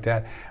something like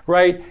that,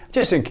 right?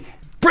 Just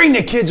bring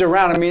the kids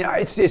around. I mean,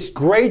 it's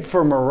great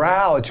for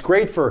morale. It's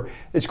great for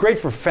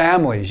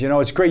families.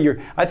 It's great.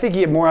 I think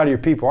you get more out of your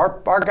people.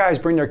 Our guys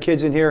bring their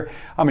kids in here.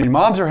 I mean,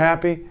 moms are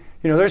happy.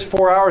 There's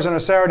 4 hours on a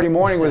Saturday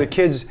morning where the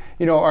kids,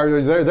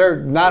 they're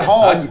not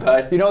home.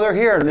 Occupied. They're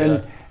here,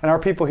 and our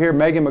people here.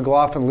 Megan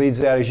McLaughlin leads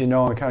that, as you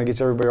know, and kind of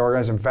gets everybody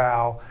organized. And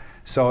Val.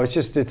 So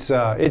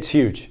it's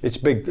huge. It's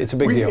big. It's a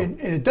big deal. And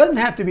it doesn't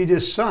have to be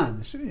just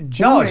sons.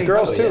 No, it's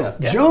girls too.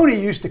 Yeah.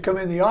 Joni used to come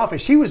in the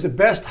office. She was the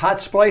best hot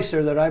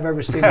splicer that I've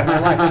ever seen in my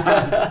life.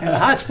 And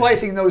hot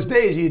splicing in those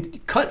days,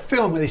 you'd cut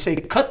film, and they say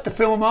cut the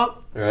film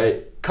up.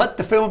 Right. Cut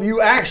the film.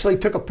 You actually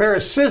took a pair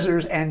of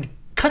scissors and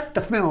cut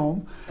the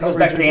film. It goes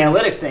back to the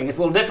analytics thing. It's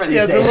a little different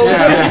these It's a days. little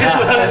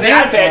different. The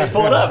iPad, just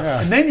pull it up.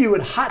 And then you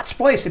would hot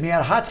splice him. You had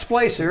a hot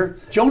splicer.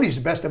 Joni's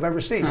the best I've ever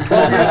seen.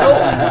 12 years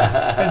old.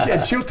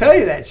 And she'll tell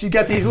you that. She's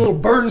got these little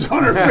burns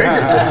on her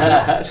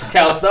fingers. She's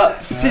calloused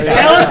up. She's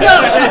calloused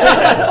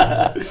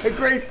up. A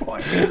great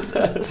point.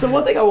 So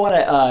one thing I want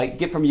to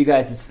get from you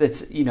guys,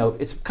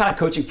 it's kind of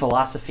coaching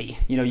philosophy.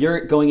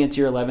 You're going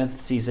into your 11th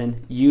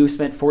season. You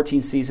spent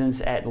 14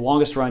 seasons at the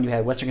longest run you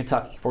had, Western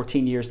Kentucky,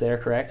 14 years there,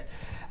 correct?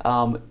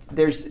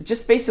 There's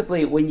just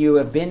basically, when you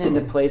have been in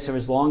the place for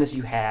as long as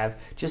you have,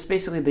 just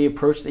basically the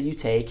approach that you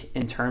take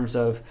in terms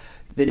of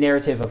the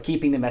narrative of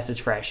keeping the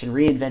message fresh and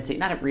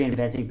not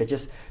reinventing, but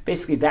just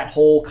basically that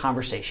whole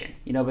conversation,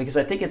 because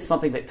I think it's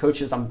something that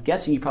coaches, I'm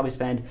guessing you probably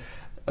spend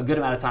a good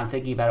amount of time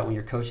thinking about it when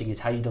you're coaching, is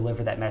how you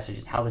deliver that message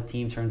and how the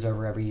team turns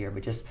over every year,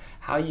 but just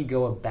how you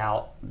go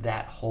about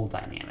that whole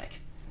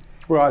dynamic.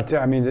 Well, I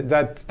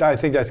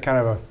think that's kind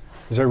of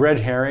is a red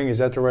herring. Is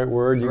that the right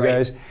word, you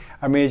guys?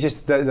 I mean, it's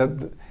just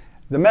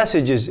the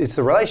message is it's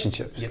the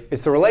relationships. Yep.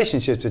 It's the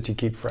relationships that you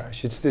keep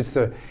fresh. It's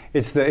the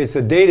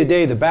day to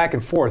day, the back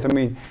and forth. I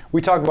mean,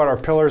 we talk about our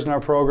pillars in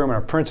our program and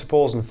our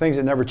principles and the things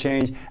that never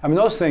change. I mean,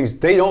 those things,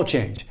 they don't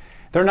change.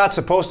 They're not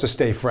supposed to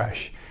stay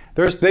fresh.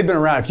 They've been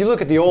around. If you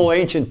look at the old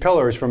ancient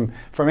pillars from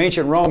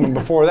ancient Rome and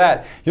before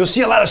that, you'll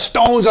see a lot of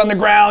stones on the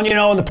ground,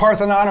 in the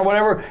Parthenon or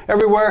whatever,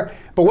 everywhere.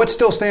 But what's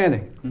still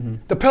standing? Mm-hmm.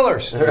 The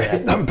pillars.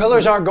 Right. The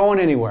pillars aren't going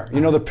anywhere.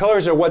 The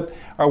pillars are what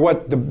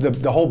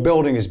the whole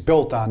building is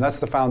built on. That's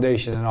the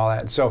foundation and all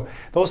that. So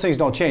those things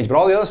don't change. But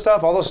all the other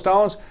stuff, all those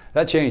stones,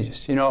 that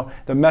changes.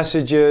 The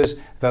messages,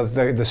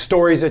 the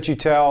stories that you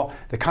tell,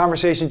 the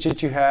conversations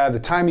that you have,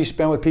 the time you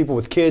spend with people,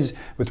 with kids,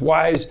 with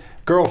wives,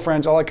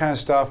 girlfriends, all that kind of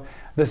stuff.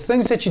 The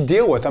things that you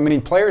deal with. I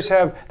mean, players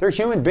they're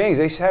human beings.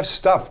 They have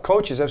stuff.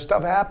 Coaches have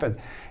stuff happen.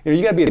 You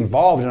got to be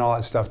involved in all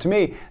that stuff. To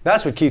me,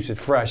 that's what keeps it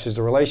fresh, is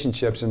the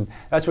relationships, and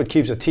that's what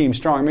keeps a team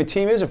strong. I mean, a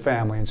team is a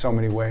family in so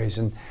many ways,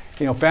 and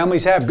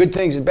families have good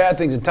things and bad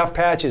things and tough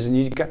patches, and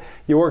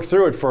you work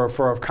through it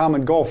for a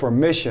common goal, for a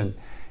mission.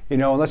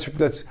 And let's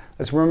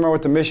remember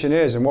what the mission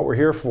is and what we're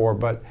here for.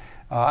 But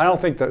I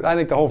think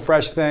the whole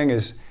fresh thing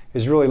is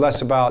really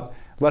less about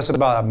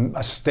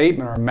a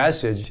statement or a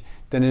message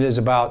than it is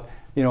about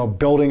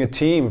building a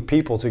team of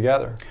people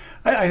together.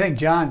 I think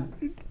John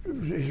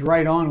is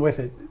right on with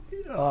it.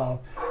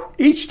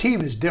 Each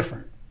team is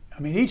different.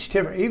 I mean, each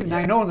team,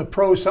 I know in the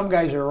pros, some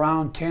guys are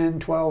around 10,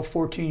 12,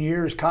 14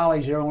 years.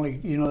 College, they're only,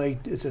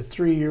 it's a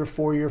 3-year,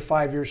 4-year,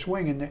 5-year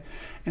swing,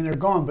 and they're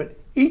gone. But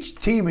each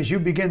team, as you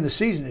begin the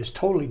season, is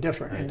totally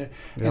different. Right.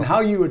 And how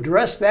you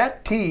address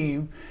that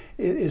team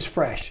is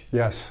fresh.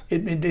 Yes.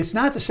 It's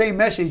not the same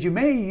message. You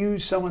may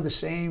use some of the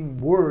same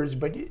words,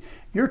 but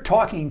you're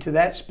talking to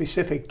that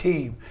specific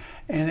team.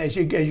 And as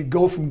you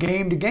go from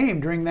game to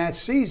game during that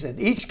season,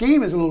 each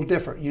game is a little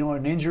different.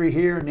 An injury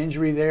here, an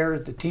injury there,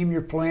 the team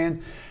you're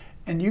playing,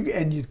 and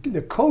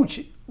the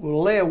coach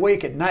will lay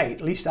awake at night.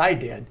 At least I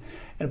did.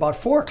 And about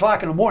 4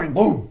 o'clock in the morning,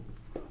 boom,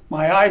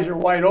 my eyes are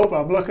wide open.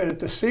 I'm looking at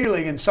the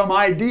ceiling, and some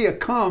idea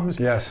comes.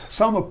 Yes.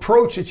 Some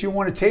approach that you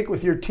want to take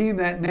with your team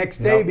that next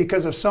day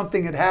because of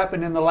something that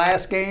happened in the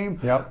last game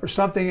or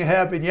something that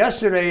happened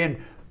yesterday,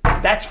 and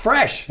that's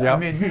fresh. Yep. I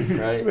mean,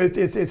 right.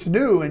 it's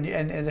new and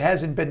it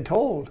hasn't been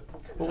told.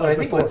 Well, I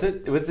think what's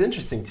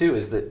interesting too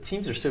is that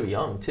teams are so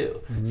young too.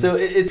 Mm-hmm. So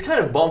it's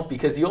kind of bumped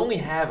because you only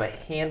have a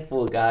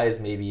handful of guys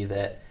maybe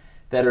that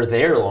are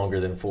there longer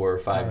than 4 or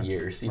 5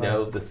 years.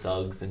 The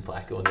Suggs and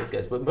Flacco and those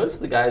guys. But most of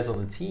the guys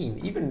on the team,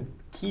 even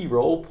key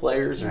role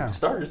players or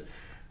starters,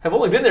 have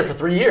only been there for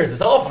 3 years.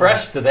 It's all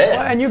fresh to them.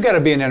 Well, and you got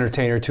to be an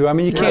entertainer too. I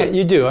mean, you can't.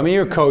 You do. I mean,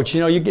 you're a coach.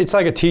 It's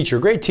like a teacher.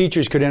 Great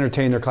teachers could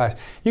entertain their class.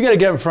 You got to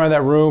get in front of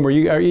that room, or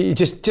you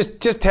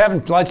just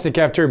having lunch in the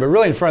cafeteria, but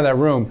really in front of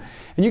that room.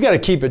 And you got to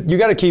keep it. You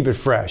got to keep it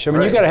fresh. I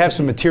mean, you got to have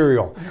some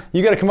material.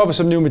 You got to come up with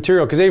some new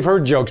material because they've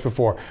heard jokes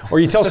before.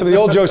 Or you tell some of the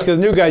old jokes to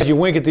the new guys. You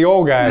wink at the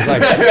old guys,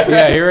 like,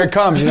 yeah, here it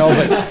comes.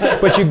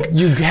 But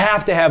you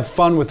have to have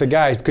fun with the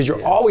guys because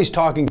you're always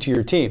talking to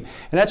your team.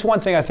 And that's one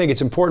thing I think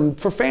it's important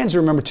for fans to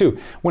remember too.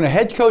 When a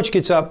head coach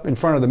gets up in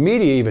front of the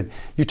media, even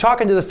you're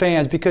talking to the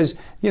fans because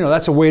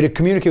that's a way to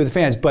communicate with the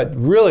fans. But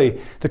really,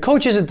 the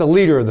coach isn't the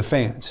leader of the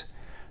fans.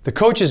 The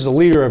coach is the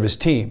leader of his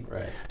team.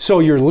 Right.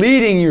 So you're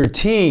leading your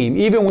team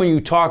even when you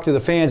talk to the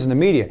fans and the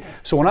media.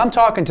 So when I'm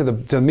talking to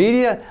the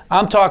media,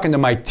 I'm talking to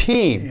my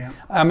team. Yeah.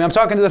 I mean, I'm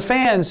talking to the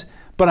fans,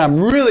 but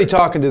I'm really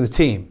talking to the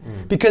team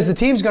because the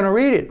team's going to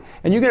read it.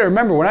 And you got to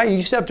remember, when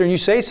you step there and you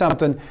say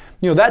something,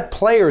 that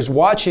player is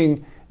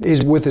watching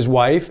is with his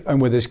wife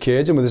and with his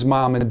kids and with his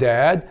mom and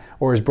dad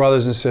or his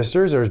brothers and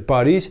sisters or his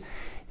buddies.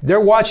 They're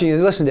watching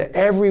and listen to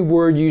every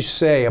word you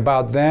say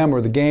about them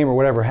or the game or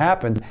whatever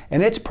happened,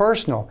 and it's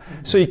personal.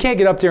 So you can't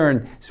get up there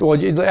and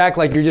you act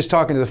like you're just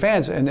talking to the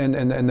fans and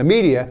the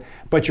media,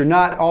 but you're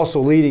not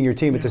also leading your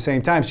team at the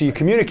same time. So you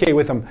communicate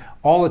with them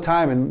all the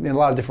time in a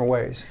lot of different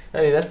ways. I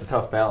mean, that's a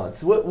tough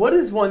balance. What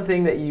is one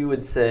thing that you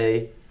would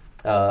say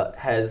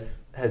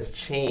has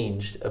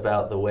changed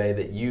about the way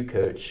that you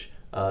coach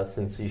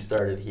since you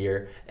started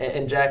here?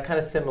 And Jack, kind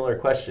of similar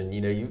question.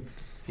 You've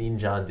seen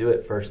John do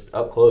it first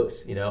up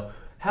close.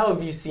 How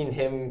have you seen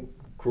him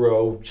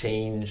grow,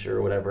 change,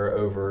 or whatever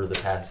over the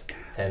past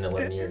 10,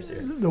 11 years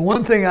here? The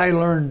one thing I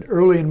learned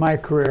early in my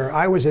career,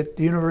 I was at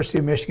the University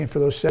of Michigan for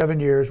those 7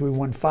 years. We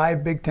won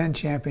 5 Big Ten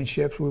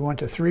championships. We went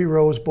to 3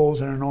 Rose Bowls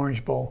and an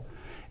Orange Bowl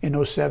in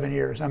those 7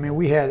 years. I mean,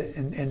 we had,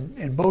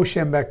 and Bo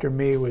Schembechler,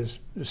 me, was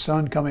the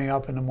sun coming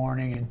up in the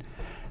morning, and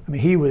I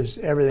mean, he was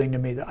everything to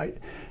me.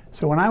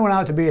 So when I went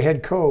out to be a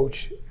head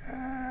coach,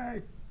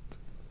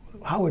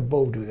 how would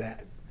Bo do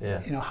that?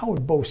 Yeah. How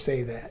would Bo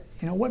say that?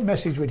 What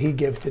message would he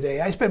give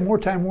today? I spent more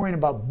time worrying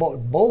about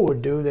what Bo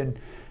would do than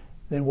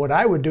what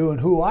I would do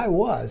and who I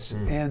was,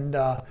 and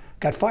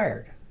got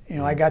fired.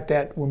 I got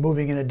that we're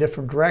moving in a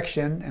different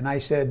direction, and I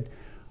said,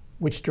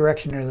 which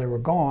direction they were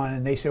going,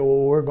 and they said,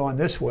 well, we're going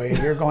this way, and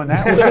you're going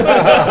that way.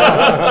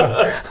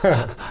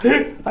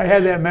 I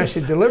had that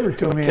message delivered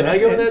to me. Can I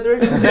go in that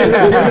direction too?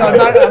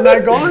 I'm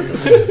not going.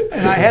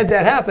 And I had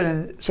that happen,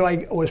 and so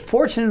I was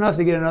fortunate enough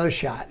to get another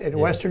shot at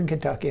Western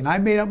Kentucky, and I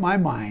made up my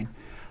mind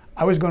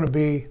I was going to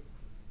be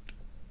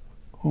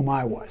whom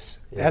I was.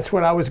 Yeah. That's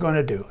what I was going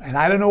to do. And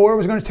I don't know where it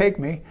was going to take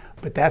me,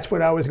 but that's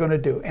what I was going to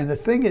do. And the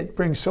thing that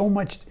brings so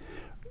much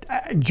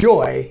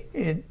joy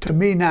to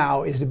me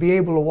now is to be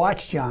able to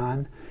watch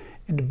John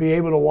and to be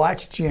able to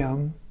watch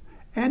Jim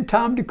and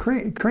Tom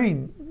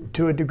Crean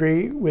to a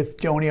degree with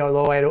Joni,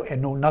 although I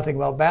know nothing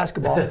about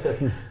basketball.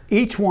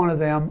 Each one of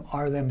them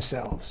are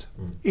themselves.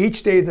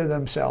 Each day they're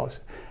themselves.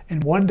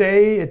 And one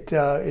day it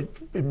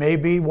may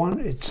be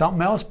it's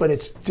something else, but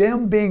it's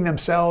them being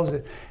themselves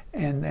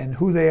and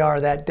who they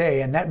are that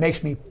day. And that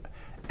makes me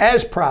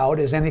as proud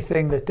as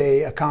anything that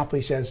they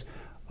accomplish as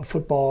a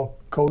football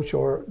coach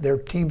or their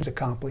teams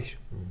accomplish.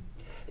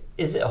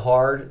 Is it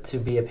hard to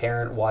be a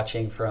parent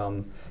watching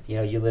from,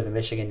 you live in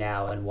Michigan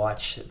now and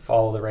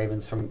follow the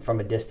Ravens from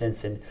a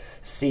distance and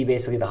see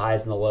basically the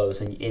highs and the lows?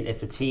 And if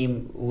the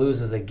team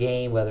loses a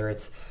game, whether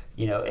it's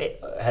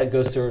it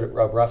goes through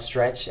a rough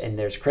stretch and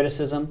there's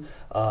criticism,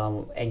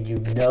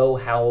 and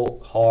how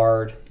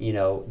hard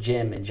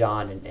Jim and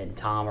John and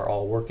Tom are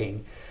all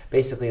working,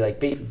 basically like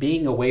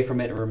being away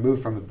from it and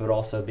removed from it, but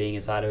also being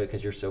inside of it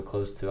because you're so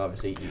close to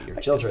obviously your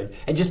children,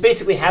 and just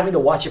basically having to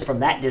watch it from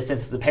that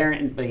distance as a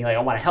parent and being like, I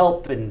want to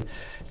help, and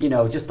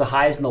just the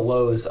highs and the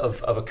lows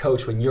of a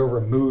coach when you're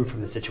removed from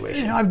the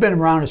situation. I've been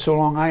around it so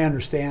long, I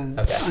understand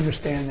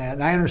that,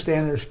 and I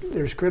understand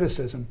there's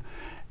criticism.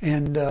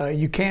 And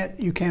you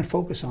can't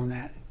focus on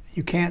that.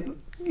 You can't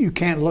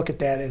look at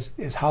that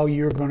as how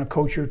you're going to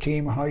coach your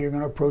team or how you're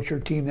going to approach your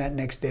team that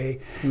next day.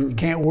 You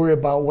can't worry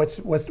about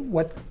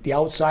what the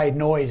outside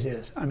noise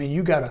is. I mean,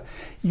 you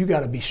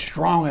gotta be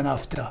strong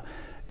enough to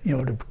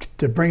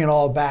bring it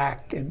all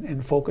back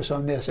and focus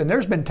on this. And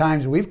there's been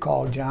times we've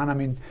called John. I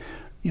mean,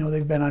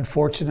 they've been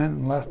unfortunate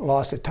and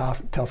lost a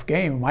tough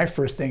game. My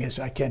first thing is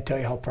I can't tell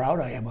you how proud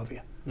I am of you.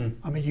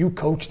 I mean, you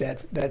coached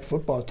that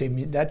football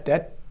team.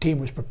 That team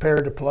was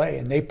prepared to play,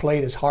 and they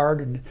played as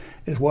hard and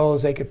as well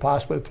as they could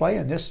possibly play.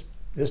 And this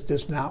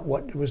was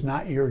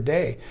not your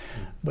day,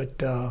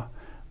 but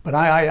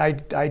I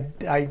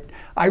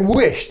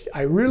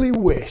really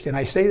wished, and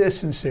I say this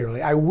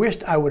sincerely, I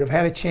wished I would have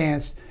had a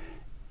chance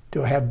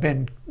to have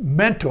been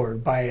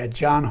mentored by a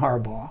John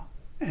Harbaugh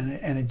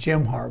and a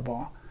Jim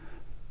Harbaugh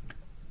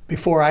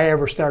before I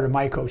ever started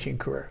my coaching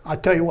career. I'll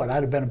tell you what,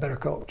 I'd have been a better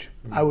coach.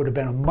 I would have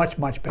been a much,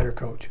 much better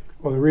coach.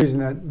 Well, the reason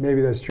that maybe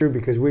that's true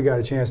because we got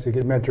a chance to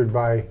get mentored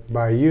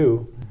by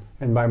you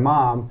and by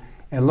Mom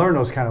and learn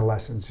those kind of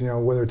lessons,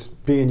 whether it's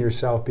being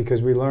yourself,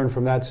 because we learned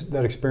from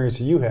that experience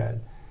that you had.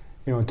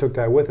 and took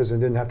that with us and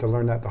didn't have to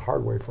learn that the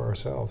hard way for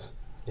ourselves.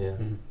 Yeah,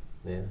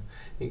 yeah.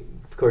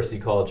 Of course, you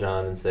call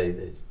John and say,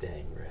 "Those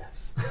dang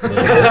refs."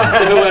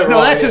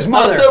 No, that's his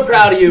mother. I'm so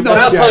proud of you, but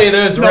I'll tell you,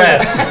 those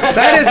refs.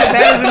 That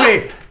isn't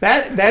me.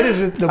 That is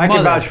the mother. I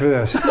can vouch for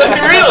this.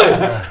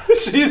 Really?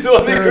 She's the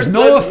one that There is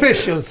no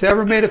official that's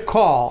ever made a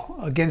call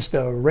against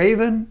a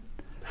Raven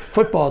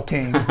football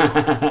team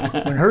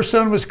when her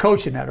son was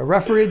coaching that. A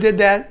referee did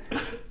that.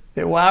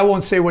 Well, I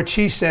won't say what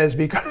she says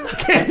because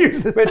I can't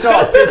use the.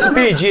 It's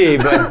PG,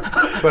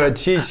 but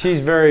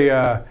she's very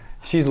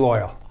she's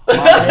loyal.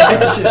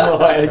 She's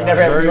loyal. You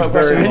never have no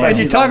question. And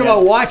you talk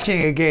about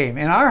watching a game.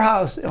 In our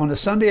house on a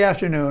Sunday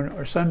afternoon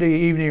or Sunday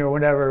evening or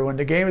whatever, when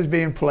the game is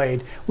being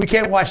played, we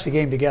can't watch the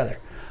game together.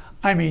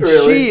 I mean,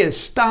 Really? she is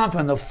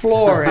stomping the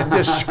floor and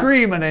just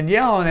screaming and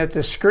yelling at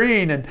the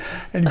screen and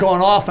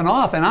going off and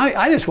off. And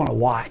I just want to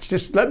watch.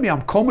 Just let me,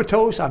 I'm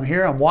comatose. I'm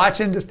here. I'm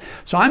watching.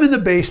 So I'm in the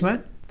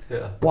basement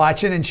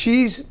watching, and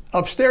she's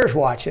upstairs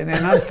watching.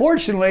 And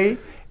unfortunately,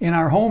 in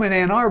our home in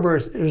Ann Arbor,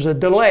 there's a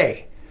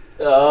delay.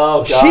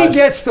 Oh, gosh. She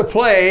gets to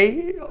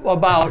play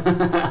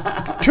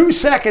about 2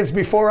 seconds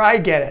before I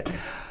get it.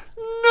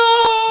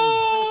 No!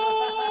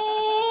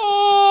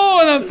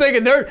 And I'm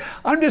thinking,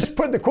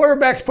 the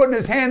quarterback's putting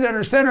his hand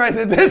under center. I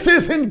said, this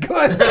isn't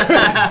good.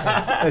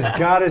 As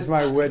God is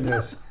my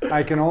witness,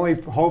 I can only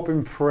hope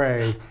and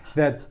pray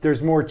that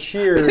there's more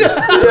cheers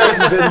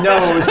than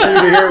no's for you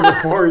to hear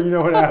before you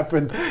know what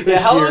happened. Yeah,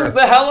 how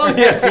long?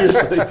 Yeah,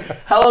 seriously.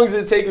 How long does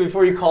it take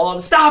before you call him?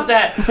 Stop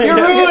that! You're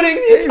ruining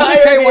the entire Let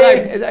me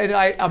game.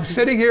 tell you I'm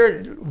sitting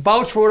here,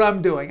 vouch for what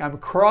I'm doing. I'm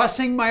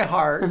crossing my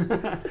heart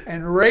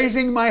and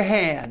raising my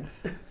hand.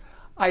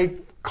 I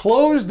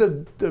close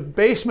the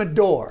basement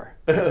door.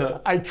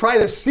 I try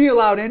to seal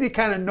out any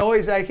kind of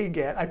noise I can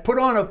get. I put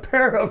on a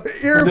pair of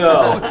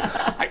earphones.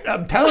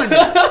 I'm telling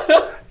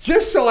you,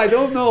 just so I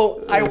don't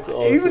know.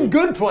 Awesome. Even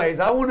good plays,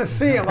 I want to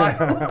see them. I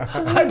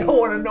don't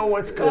want to know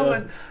what's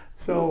coming.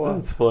 So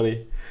That's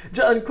funny.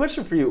 John,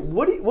 question for you.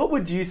 What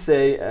would you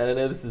say, and I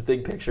know this is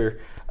big picture,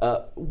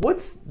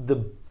 what's the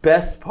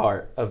best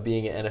part of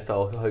being an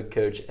NFL head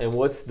coach, and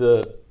what's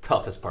the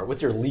toughest part?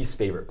 What's your least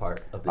favorite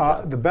part of the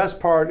job? The best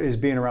part is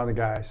being around the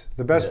guys.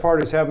 The best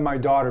part is having my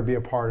daughter be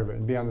a part of it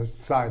and be on the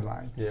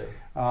sideline. Yeah.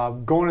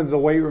 Going into the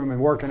weight room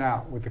and working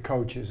out with the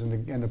coaches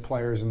and the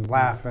players and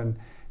laughing.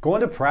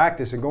 Going to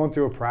practice and going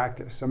through a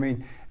practice. I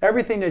mean,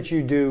 everything that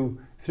you do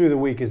through the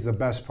week is the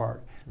best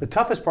part. The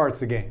toughest part's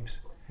the games.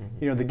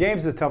 Mm-hmm. The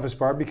game's the toughest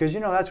part because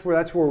that's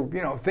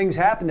where things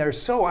happen that are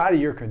so out of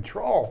your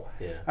control.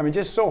 Yeah. I mean,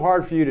 just so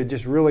hard for you to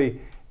just really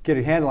get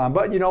a handle on.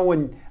 But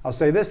when I'll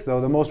say this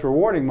though, the most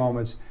rewarding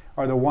moments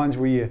are the ones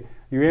where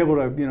you're able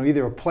to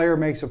either a player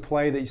makes a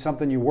play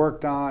something you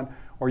worked on,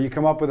 or you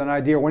come up with an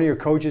idea. One of your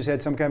coaches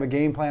had some kind of a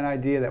game plan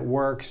idea that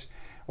works,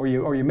 or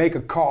you make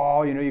a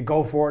call. You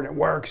go for it and it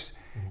works.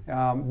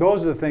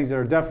 Those are the things that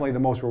are definitely the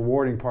most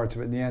rewarding parts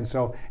of it in the end.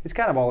 So it's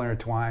kind of all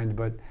intertwined.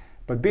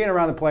 But being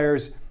around the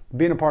players,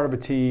 being a part of a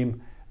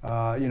team,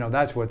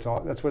 that's what it's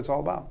all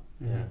about.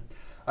 Yeah.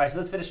 All right, so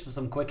let's finish with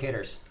some quick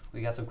hitters.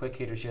 We got some quick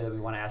hitters here that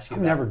we want to ask you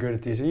I'm about. never good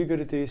at these. Are you good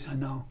at these? I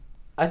know.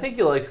 I think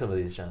you like some of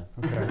these, John.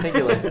 Okay. I think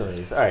you like some of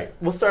these. All right,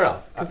 we'll start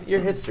off because you're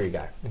a history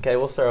guy. Okay,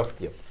 we'll start off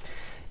with you.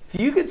 If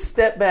you could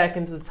step back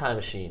into the time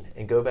machine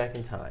and go back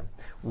in time,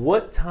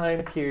 what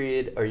time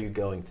period are you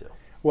going to?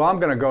 Well, I'm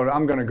going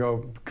to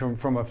go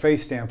from a faith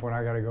standpoint.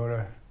 I got to go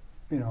to,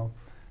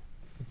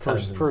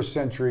 first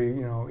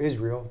century,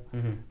 Israel,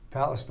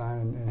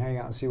 Palestine, and hang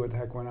out and see what the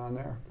heck went on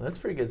there. That's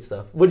pretty good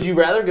stuff. Would you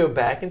rather go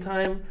back in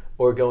time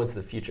or go into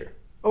the future?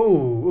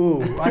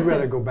 I'd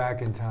rather go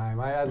back in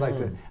time.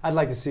 I'd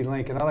like to see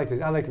Lincoln. I'd like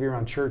to be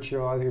around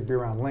Churchill. I'd like to be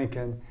around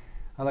Lincoln.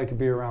 I'd like to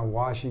be around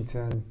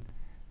Washington.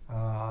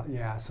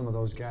 Some of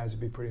those guys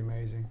would be pretty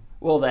amazing.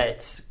 Well,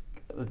 that's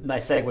a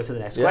nice segue to the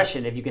next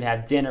question. If you can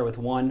have dinner with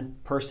one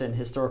person,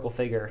 historical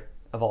figure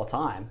of all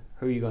time,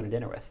 who are you going to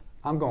dinner with?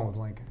 I'm going with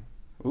Lincoln.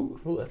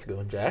 Ooh, that's a good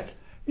one, Jack.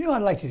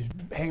 I'd like to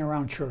hang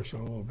around Churchill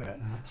a little bit.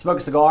 Smoke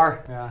a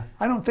cigar? Yeah.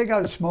 I don't think I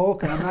would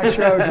smoke, and I'm not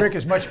sure I would drink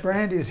as much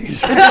brandy as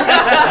he's drinking.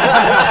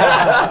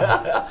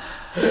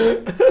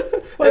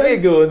 That'd be a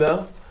good one,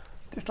 though.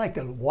 Just like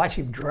to watch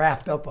him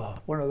draft up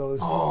one of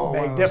those one of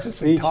those magnificent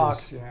speeches,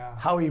 talks. yeah.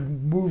 How he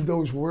moved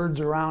those words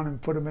around and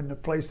put them in the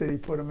place that he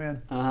put them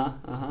in.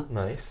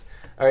 Nice.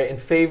 All right, and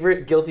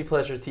favorite guilty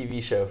pleasure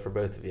TV show for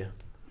both of you?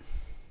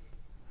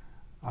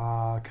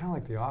 Kind of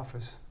like The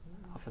Office.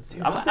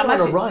 Dude, I've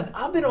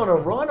been on a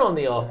run on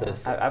The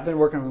Office. I've been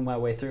working my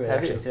way through it, Have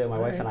actually, you? too. My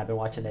wife and I have been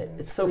watching it.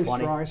 It's so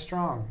funny. It's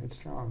strong.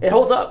 It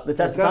holds up the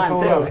test of time,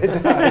 too.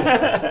 It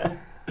does.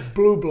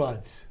 Blue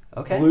Bloods.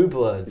 Okay. Blue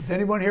Bloods. Does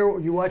anyone here,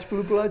 you watch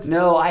Blue Bloods?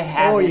 No, I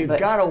haven't. Oh, you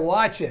got to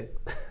watch it.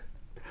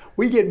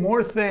 We get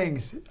more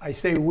things. I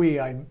say we,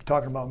 I'm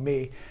talking about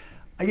me.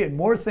 I get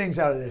more things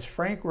out of this.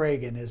 Frank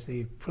Reagan is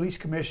the police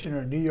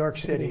commissioner in New York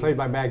City. Played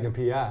by Magnum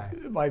P.I.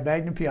 By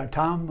Magnum P.I.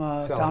 Tom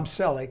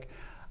Selleck.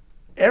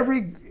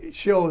 Every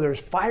show, there's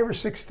 5 or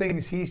 6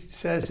 things he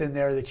says in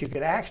there that you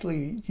could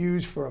actually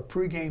use for a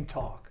pregame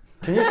talk.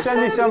 Can you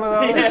send me some of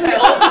those? The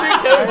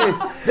ultimate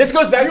coach. This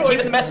goes back to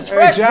keeping the message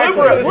fresh.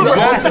 Exactly.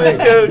 Blooper. Ultimate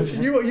coach.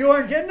 You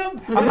aren't getting them?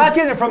 I'm not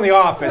getting it from the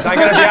office. I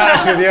got to be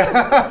honest with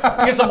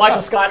you. Give some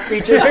Michael Scott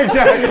speeches.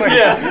 Exactly.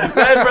 Yeah,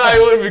 that probably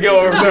wouldn't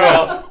go over too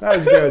well. That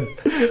was good.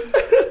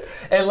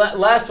 And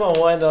last one,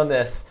 we'll end on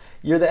this.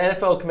 You're the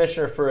NFL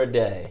commissioner for a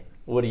day.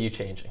 What are you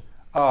changing?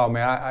 Oh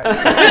man,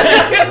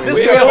 Where's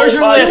your you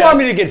list? want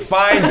me to get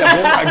fined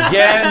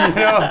again?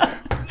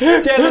 You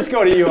know, Dan, let's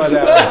go to you on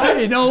that one.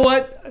 You know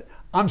what?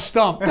 I'm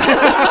stumped.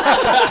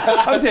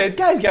 Okay,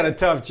 guy's got a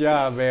tough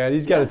job, man.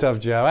 He's got a tough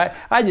job.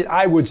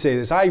 I would say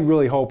this. I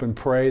really hope and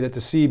pray that the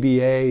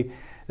CBA,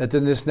 that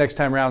then this next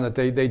time around that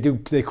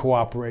they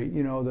cooperate.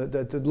 You know,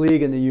 that the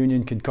league and the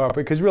union can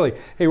cooperate, because really,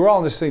 hey, we're all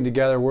in this thing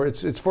together.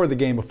 It's for the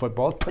game of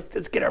football.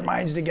 Let's get our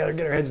minds together,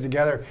 get our heads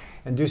together,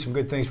 and do some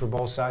good things for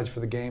both sides, for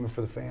the game and for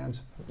the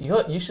fans.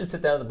 You should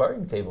sit down at the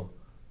bargaining table.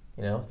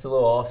 You know, it's a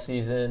little off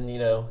season. You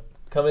know,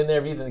 come in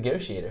there, be the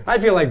negotiator. I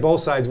feel like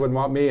both sides wouldn't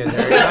want me in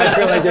there. I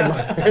feel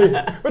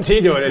like what's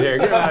he doing in here?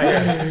 Get out of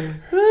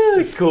here.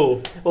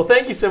 Cool. Well,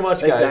 thank you so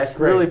much, guys.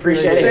 Really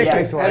appreciate it. Yeah.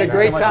 Thanks a lot. Had a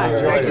great time.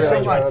 Enjoyed Thank it. you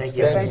so much.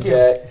 Thank you.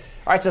 Jack.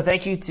 All right, so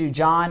thank you to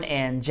John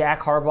and Jack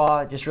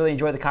Harbaugh. Just really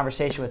enjoyed the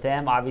conversation with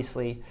them.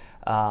 Obviously,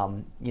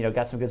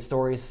 got some good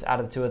stories out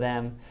of the two of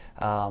them.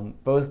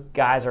 Both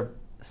guys are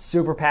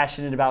super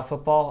passionate about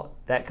football.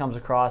 That comes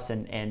across,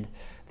 and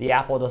the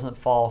apple doesn't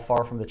fall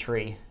far from the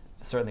tree,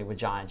 certainly with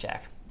John and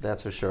Jack.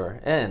 That's for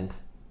sure. And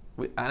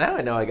now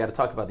I know I got to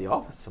talk about The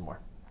Office some more.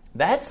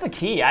 That's the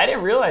key. I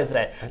didn't realize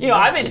that. You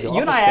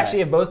and I actually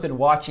have both been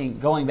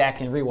going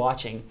back and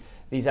rewatching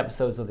these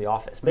episodes of The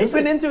Office. You've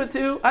been into it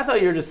too? I thought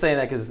you were just saying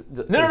that because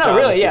No,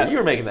 really, yeah. You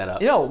were making that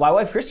up. You know, my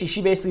wife Christy,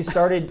 she basically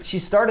started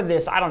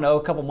this, I don't know,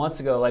 a couple months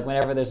ago, like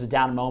whenever there's a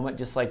down moment,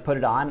 just like put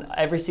it on.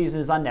 Every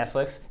season is on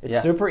Netflix.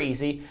 It's super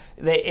easy.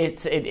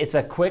 It's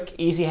a quick,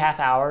 easy half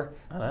hour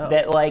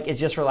that like is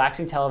just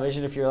relaxing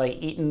television if you're like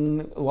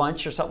eating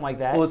lunch or something like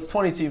that. Well, it's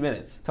 22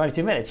 minutes.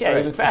 22 minutes, yeah,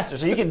 even faster.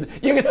 So you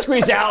can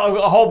squeeze out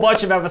a whole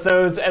bunch of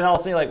episodes, and all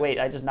of a sudden you're like,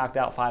 wait, I just knocked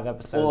out 5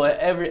 episodes. Well,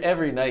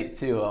 every night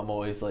too, I'm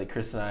always like,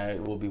 Chris and I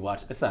will be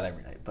watching. It's not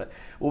every night, but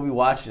we'll be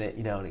watching it,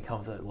 and it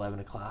comes at 11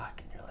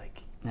 o'clock, and you're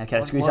like, can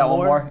I squeeze out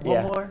one more?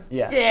 One more?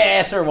 Yeah.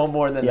 Yeah, sure, one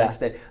more, and then the next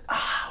day,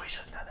 we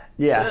should have done that.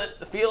 Yeah.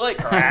 Should feel like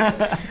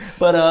crap.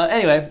 But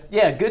anyway,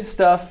 yeah, good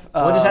stuff.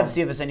 We'll just have to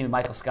see if there's any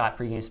Michael Scott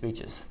pregame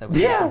speeches that we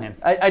get from him.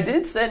 I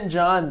did send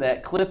John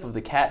that clip of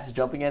the cats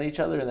jumping at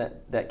each other and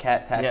that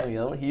cat tackling the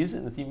other one. He used it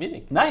in the team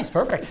meeting. Nice,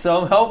 perfect.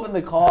 So I'm helping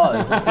the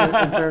cause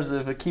in terms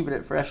of keeping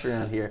it fresh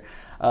around here.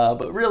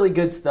 But really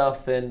good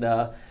stuff, and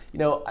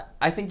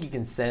I think you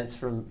can sense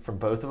from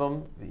both of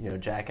them,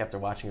 Jack, after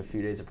watching a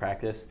few days of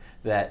practice,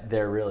 that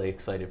they're really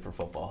excited for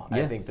football.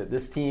 Yeah. I think that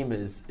this team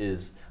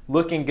is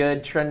looking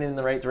good, trending in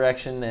the right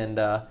direction, and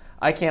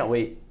I can't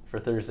wait for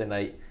Thursday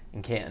night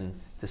in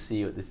Canton to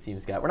see what this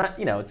team's got. We're not,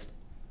 I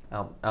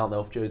don't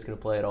know if Joe's going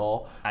to play at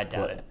all. I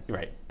doubt it.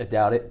 Right, I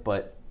doubt it.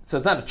 But so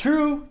it's not a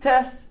true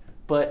test,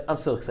 but I'm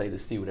still excited to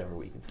see whatever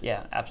we can see.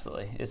 Yeah,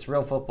 absolutely. It's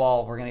real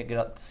football. We're going to get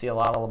up to see a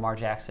lot of Lamar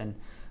Jackson.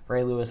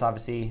 Ray Lewis,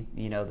 obviously,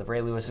 the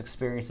Ray Lewis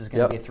experience is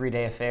going to be a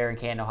 3-day affair in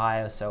Canton,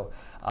 Ohio. So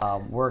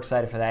we're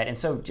excited for that. And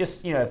so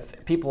just,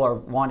 if people are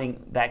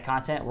wanting that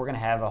content, we're going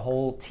to have a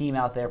whole team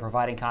out there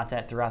providing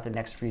content throughout the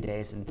next few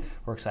days. And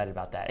we're excited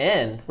about that.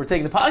 And we're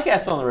taking the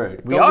podcast on the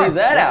road. We are. Leave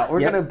that out. We're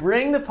going to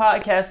bring the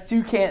podcast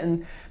to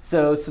Canton.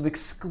 So some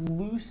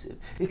exclusive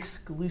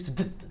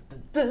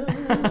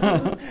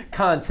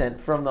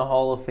content from the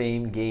Hall of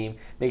Fame game.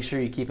 Make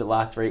sure you keep it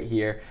locked right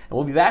here. And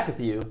we'll be back with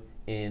you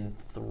in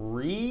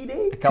 3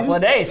 days? A couple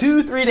of days.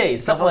 2-3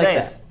 days, something like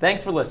days. that.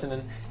 Thanks for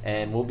listening,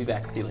 and we'll be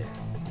back with you later.